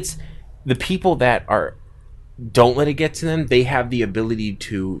 Maybe it's the people that don't let it get to them. They have the ability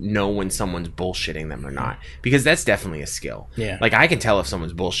to know when someone's bullshitting them or not, because that's definitely a skill. Yeah. Like I can tell if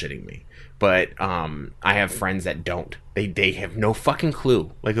someone's bullshitting me, but I have friends that don't. They have no fucking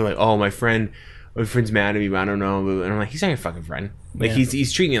clue. Like they're like, oh, my friend's mad at me, but I don't know. And I'm like, he's not your fucking friend. Like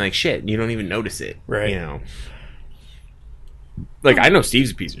he's treating you like shit. And you don't even notice it. Right. Like I know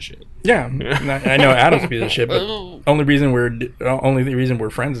Steve's a piece of shit. Yeah, I know Adam's a piece of shit. But only reason we're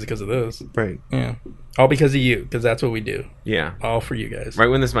friends is because of this. Right. Yeah. All because of you, because that's what we do. Yeah. All for you guys. Right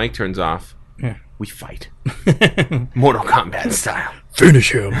when this mic turns off, we fight. Mortal Kombat style.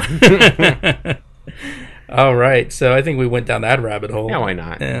 Finish him. All right. So I think we went down that rabbit hole. Yeah, why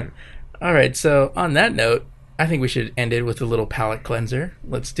not? Yeah. All right. So on that note, I think we should end it with a little palate cleanser.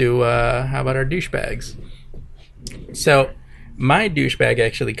 Let's do, how about our douchebags? So my douchebag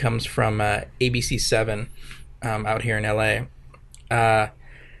actually comes from ABC7 out here in LA.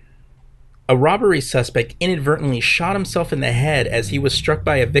 A robbery suspect inadvertently shot himself in the head as he was struck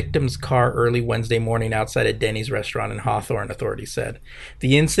by a victim's car early Wednesday morning outside a Denny's restaurant in Hawthorne, authorities said.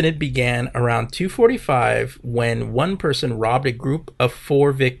 The incident began around 2:45 when one person robbed a group of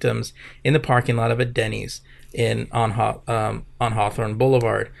 4 victims in the parking lot of a Denny's on Hawthorne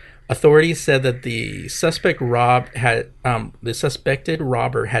Boulevard. Authorities said that the suspected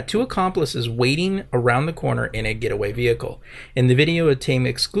robber had 2 accomplices waiting around the corner in a getaway vehicle. In the video obtained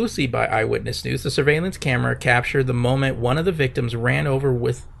exclusively by Eyewitness News, the surveillance camera captured the moment one of the victims ran over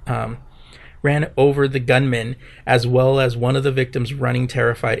the gunman, as well as one of the victims running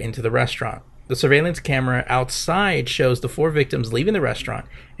terrified into the restaurant. The surveillance camera outside shows the 4 victims leaving the restaurant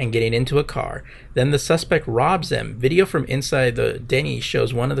and getting into a car. Then the suspect robs them. Video from inside the Denny's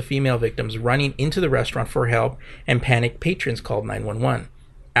shows one of the female victims running into the restaurant for help, and panicked patrons called 911.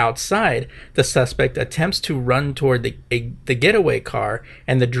 Outside, the suspect attempts to run toward the getaway car,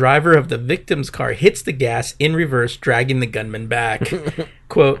 and the driver of the victim's car hits the gas in reverse, dragging the gunman back.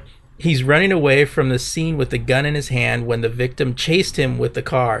 Quote, he's running away from the scene with the gun in his hand when the victim chased him with the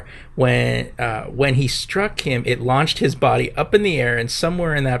car. When he struck him, it launched his body up in the air, and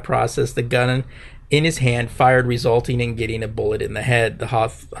somewhere in that process, the gun in his hand fired, resulting in getting a bullet in the head, the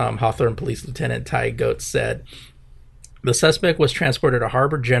Hawthorne Police Lieutenant Ty Goetz said. The suspect was transported to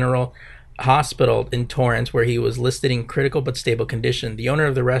Harbor General Hospital in Torrance, where he was listed in critical but stable condition. The owner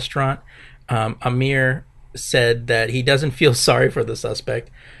of the restaurant, Amir, said that he doesn't feel sorry for the suspect.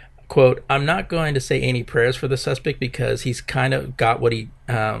 Quote, I'm not going to say any prayers for the suspect because he's kind of got what he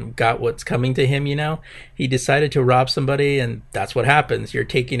got what's coming to him, he decided to rob somebody, and that's what happens. You're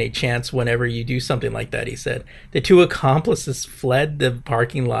taking a chance whenever you do something like that, he said. The two accomplices fled the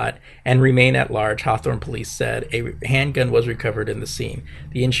parking lot and remain at large, Hawthorne police said. A handgun was recovered in the scene.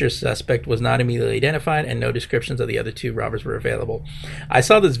 The injured suspect was not immediately identified, and no descriptions of the other two robbers were available. I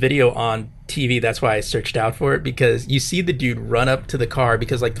saw this video on TV, that's why I searched out for it, because you see the dude run up to the car,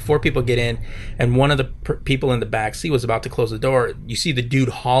 because like the four people get in, and one of the people in the back seat was about to close the door. You see the dude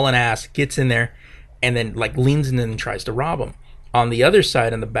hauling ass, gets in there, and then like leans in and tries to rob him. On the other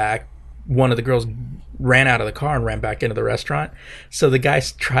side in the back, one of the girls ran out of the car and ran back into the restaurant. So the guy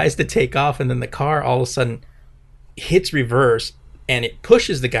tries to take off, and then the car all of a sudden hits reverse, and it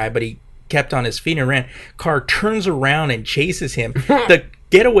pushes the guy, but he kept on his feet and ran. Car turns around and chases him. The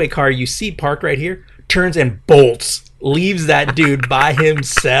getaway car you see parked right here turns and bolts, leaves that dude by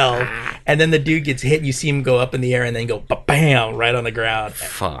himself, and then the dude gets hit, and you see him go up in the air and then go bam right on the ground.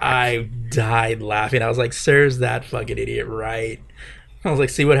 Fuck. I died laughing. I was like, serves that fucking idiot right. I was like,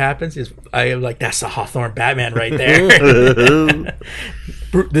 see what happens? I am like, that's the Hawthorne Batman right there.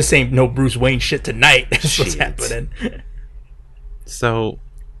 This ain't no Bruce Wayne shit tonight. That's what's happening. So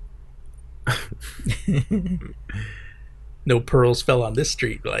no pearls fell on this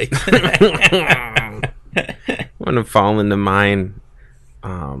street. Like, want to fall into mine.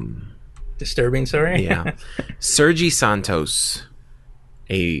 Disturbing, sorry. Yeah. Sergi Santos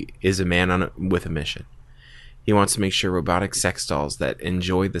is a man with a mission. He wants to make sure robotic sex dolls that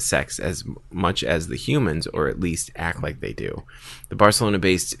enjoy the sex as much as the humans, or at least act like they do. The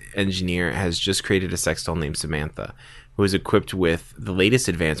Barcelona-based engineer has just created a sex doll named Samantha, who is equipped with the latest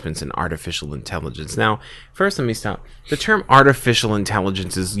advancements in artificial intelligence. Now, first let me stop. The term artificial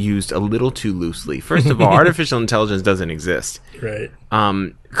intelligence is used a little too loosely. First of all, artificial intelligence doesn't exist. Right.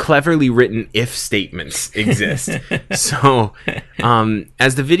 Cleverly written if statements exist. So,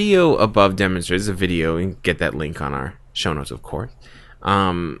 as the video above demonstrates, a video, you can get that link on our show notes, of course.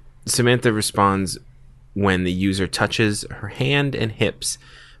 Samantha responds when the user touches her hand and hips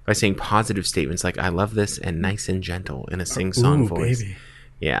by saying positive statements like "I love this" and "nice and gentle" in a sing-song voice. Baby.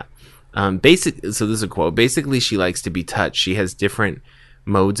 Yeah. So this is a quote. Basically, she likes to be touched. She has different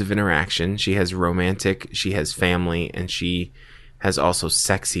modes of interaction. She has romantic, she has family, and she has also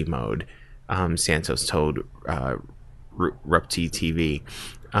sexy mode. Santos told Rupti TV.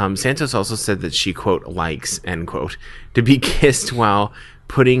 Santos also said that she, quote, likes, end quote, to be kissed while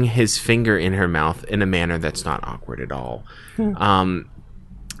putting his finger in her mouth in a manner that's not awkward at all.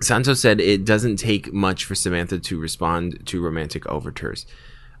 Santos said it doesn't take much for Samantha to respond to romantic overtures.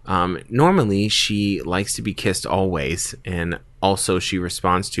 Normally, she likes to be kissed always, and also she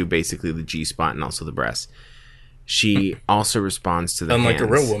responds to basically the G-spot and also the breast. She also responds to the unlike hands.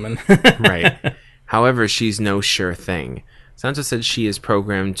 a real woman. Right. However, she's no sure thing. Santos said she is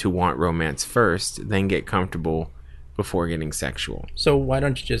programmed to want romance first, then get comfortable before getting sexual. So why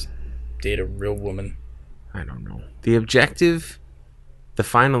don't you just date a real woman? I don't know. The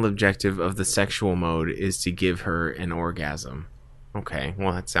final objective of the sexual mode is to give her an orgasm. Okay,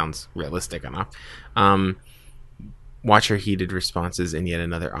 well, that sounds realistic enough. Watch her heated responses and yet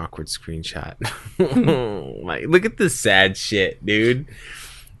another awkward screenshot. Like, look at this sad shit, dude.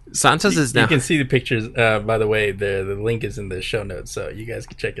 Santos is now... You can see the pictures, by the way. The link is in the show notes, so you guys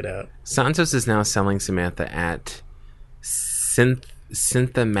can check it out. Santos is now selling Samantha at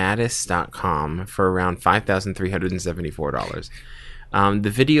synthematis.com for around $5,374. The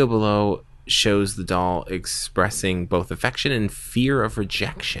video below shows the doll expressing both affection and fear of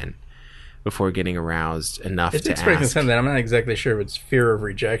rejection before getting aroused enough to ask. It's expressing something. I'm not exactly sure if it's fear of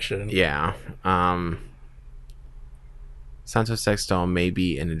rejection. Yeah. Santos' sex doll may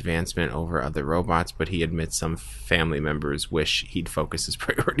be an advancement over other robots, but he admits some family members wish he'd focus his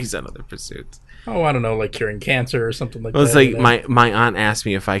priorities on other pursuits. Oh, I don't know, like curing cancer or something like that. Well, it's like my aunt asked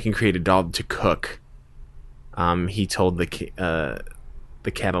me if I can create a doll to cook. He told the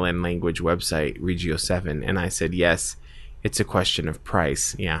Catalan language website Regio 7, and I said yes. It's a question of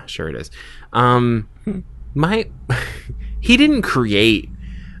price. Yeah, sure it is. He didn't create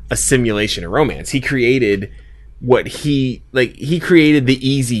a simulation of romance. He created he created the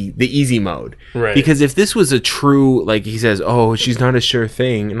easy mode. Right. Because if this was a true, like he says, oh, she's not a sure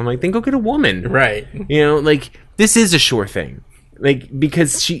thing, and I'm like, then go get a woman. Right. You know, like this is a sure thing. Like,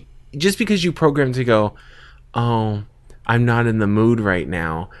 because just because you program to go, oh, I'm not in the mood right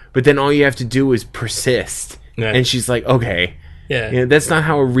now, but then all you have to do is persist. Yeah. And she's like, okay. Yeah. You know, that's not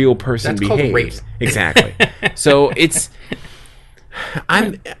how a real person behaves. Called rape. Exactly. So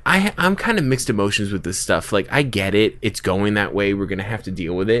I'm kind of mixed emotions with this stuff. Like, I get it. It's going that way. We're going to have to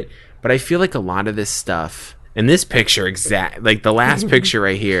deal with it. But I feel like a lot of this stuff, And this picture, like the last picture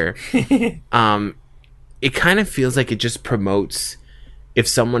right here, it kind of feels like it just promotes if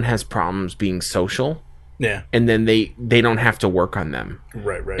someone has problems being social. Yeah. And then they don't have to work on them.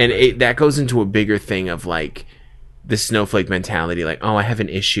 Right. And that goes into a bigger thing of like the snowflake mentality, like, oh, I have an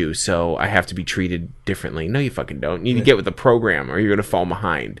issue, so I have to be treated differently. No, you fucking don't. You need to get with the program or you're going to fall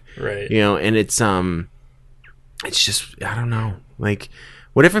behind. Right. You know, and it's just, I don't know. Like,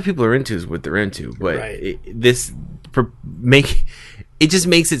 whatever people are into is what they're into. But right. it just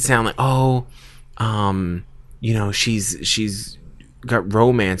makes it sound like, oh, you know, she's got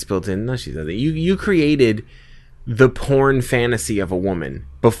romance built in. No, she's not. You created the porn fantasy of a woman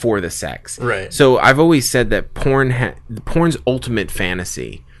before the sex. Right. So I've always said that porn's ultimate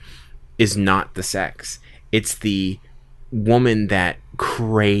fantasy is not the sex. It's the woman that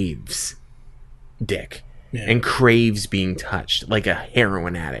craves dick and craves being touched like a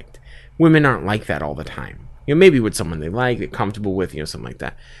heroin addict. Women aren't like that all the time. You know, maybe with someone they like, they're comfortable with, you know, something like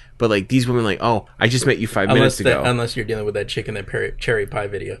that. But like these women, like, oh, I just met you 5 minutes ago. Unless you're dealing with that chick in the cherry pie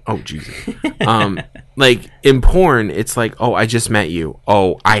video. Oh Jesus! Like in porn, it's like, oh, I just met you.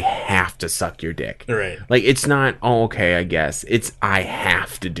 Oh, I have to suck your dick. Right. Like it's not. Oh, okay, I guess it's. I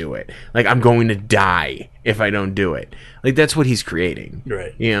have to do it. Like I'm going to die if I don't do it. Like that's what he's creating.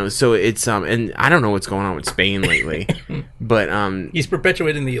 Right. You know. So it's and I don't know what's going on with Spain lately, but he's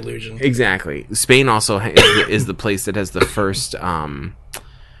perpetuating the illusion. Exactly. Spain also is the place that has the first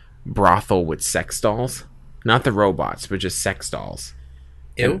brothel with sex dolls, not the robots, but just sex dolls.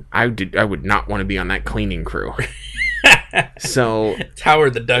 Ew. I would not want to be on that cleaning crew. So it's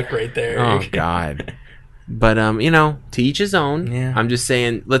Howard the Duck right there. Oh God. But you know, to each his own. Yeah. I'm just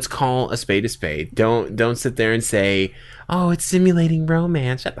saying, let's call a spade a spade. Don't sit there and say, oh, it's simulating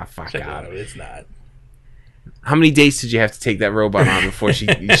romance. Shut the fuck up. It's not. How many dates did you have to take that robot on before she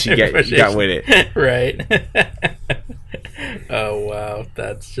got with it? Right. Oh wow,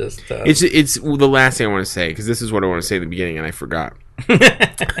 that's just it's the last thing I want to say, because this is what I want to say at the beginning and I forgot.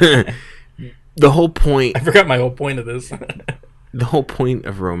 The whole point, I forgot my whole point of this. The whole point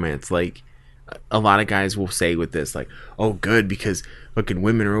of romance, like a lot of guys will say with this, like, oh good, because fucking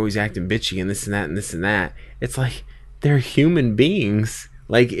women are always acting bitchy and this and that and this and that. It's like, they're human beings.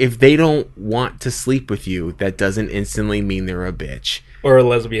 Like, if they don't want to sleep with you, that doesn't instantly mean they're a bitch or a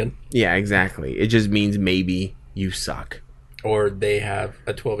lesbian. Yeah, exactly. It just means maybe you suck. Or they have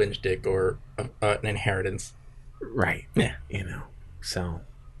a 12-inch dick or an inheritance. Right. Yeah. You know, so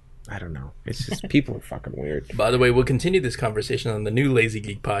I don't know. It's just people are fucking weird. By the way, we'll continue this conversation on the new Lazy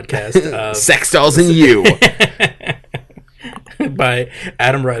Geek podcast. Sex Dolls and You. By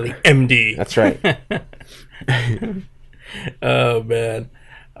Adam Riley, MD. That's right. Oh, man.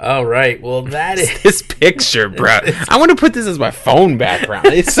 All right. Well, that is this picture, bro. I want to put this as my phone background.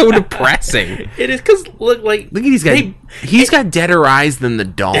 It's so depressing. It is, because look at these guys. He's got deader eyes than the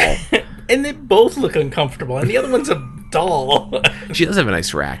doll, and they both look uncomfortable. And the other one's a doll. She does have a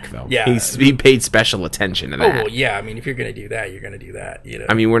nice rack, though. Yeah, he paid special attention to that. Oh well, yeah. I mean, if you're gonna do that, you're gonna do that. You know.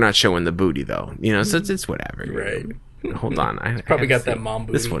 I mean, we're not showing the booty though. You know, so it's whatever. Right. Hold on. I probably got that mom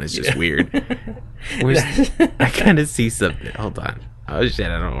booty. This one is just weird. I kind of see something. Hold on. Oh shit!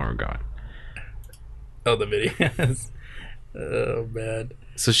 I don't know where I'm going. Oh, the videos. Oh man.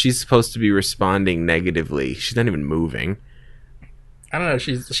 So she's supposed to be responding negatively. She's not even moving. I don't know.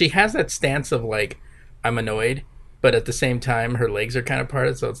 She has that stance of like, I'm annoyed, but at the same time her legs are kind of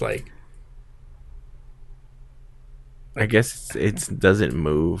parted, so it's like. I guess it doesn't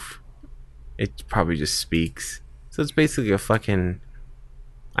move. It probably just speaks. So it's basically a fucking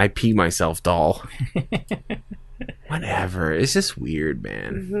I pee myself doll. Whatever. It's just weird,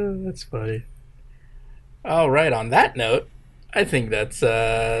 man. That's funny. All right. On that note, I think that's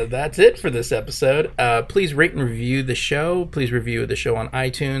it for this episode. Please rate and review the show. Please review the show on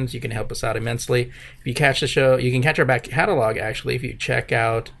iTunes. You can help us out immensely. If you catch the show, you can catch our back catalog actually if you check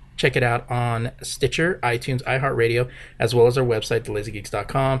it out on Stitcher, iTunes, iHeartRadio, as well as our website,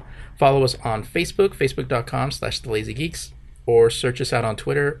 thelazygeeks.com. Follow us on Facebook, facebook.com/thelazygeeks, or search us out on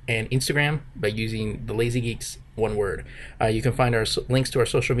Twitter and Instagram by using The Lazy Geeks, one word. You can find our links to our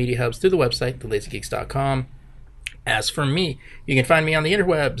social media hubs through the website, thelazygeeks.com. As for me, you can find me on the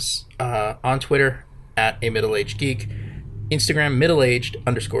interwebs, on Twitter, at a middle-aged geek, Instagram,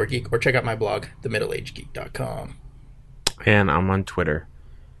 middleaged_geek, or check out my blog, themiddleagedgeek.com. And I'm on Twitter,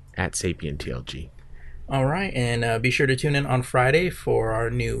 at sapientlg. All right, and be sure to tune in on Friday for our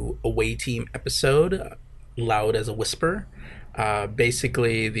new Away Team episode, Loud as a Whisper.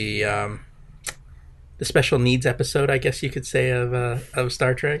 Basically the special needs episode, I guess you could say, of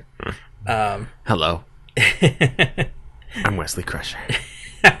Star Trek. Hello. I'm Wesley Crusher.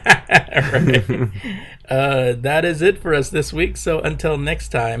 Right. That is it for us this week. So until next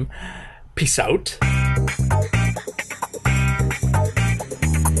time, peace out.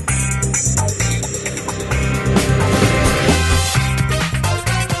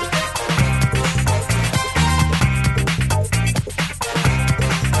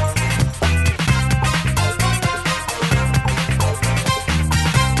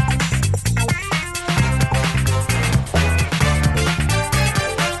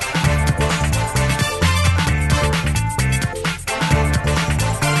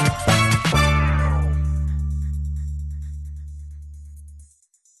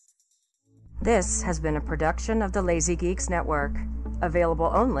 This has been a production of the Lazy Geeks Network,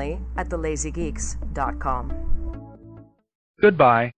 available only at thelazygeeks.com. Goodbye.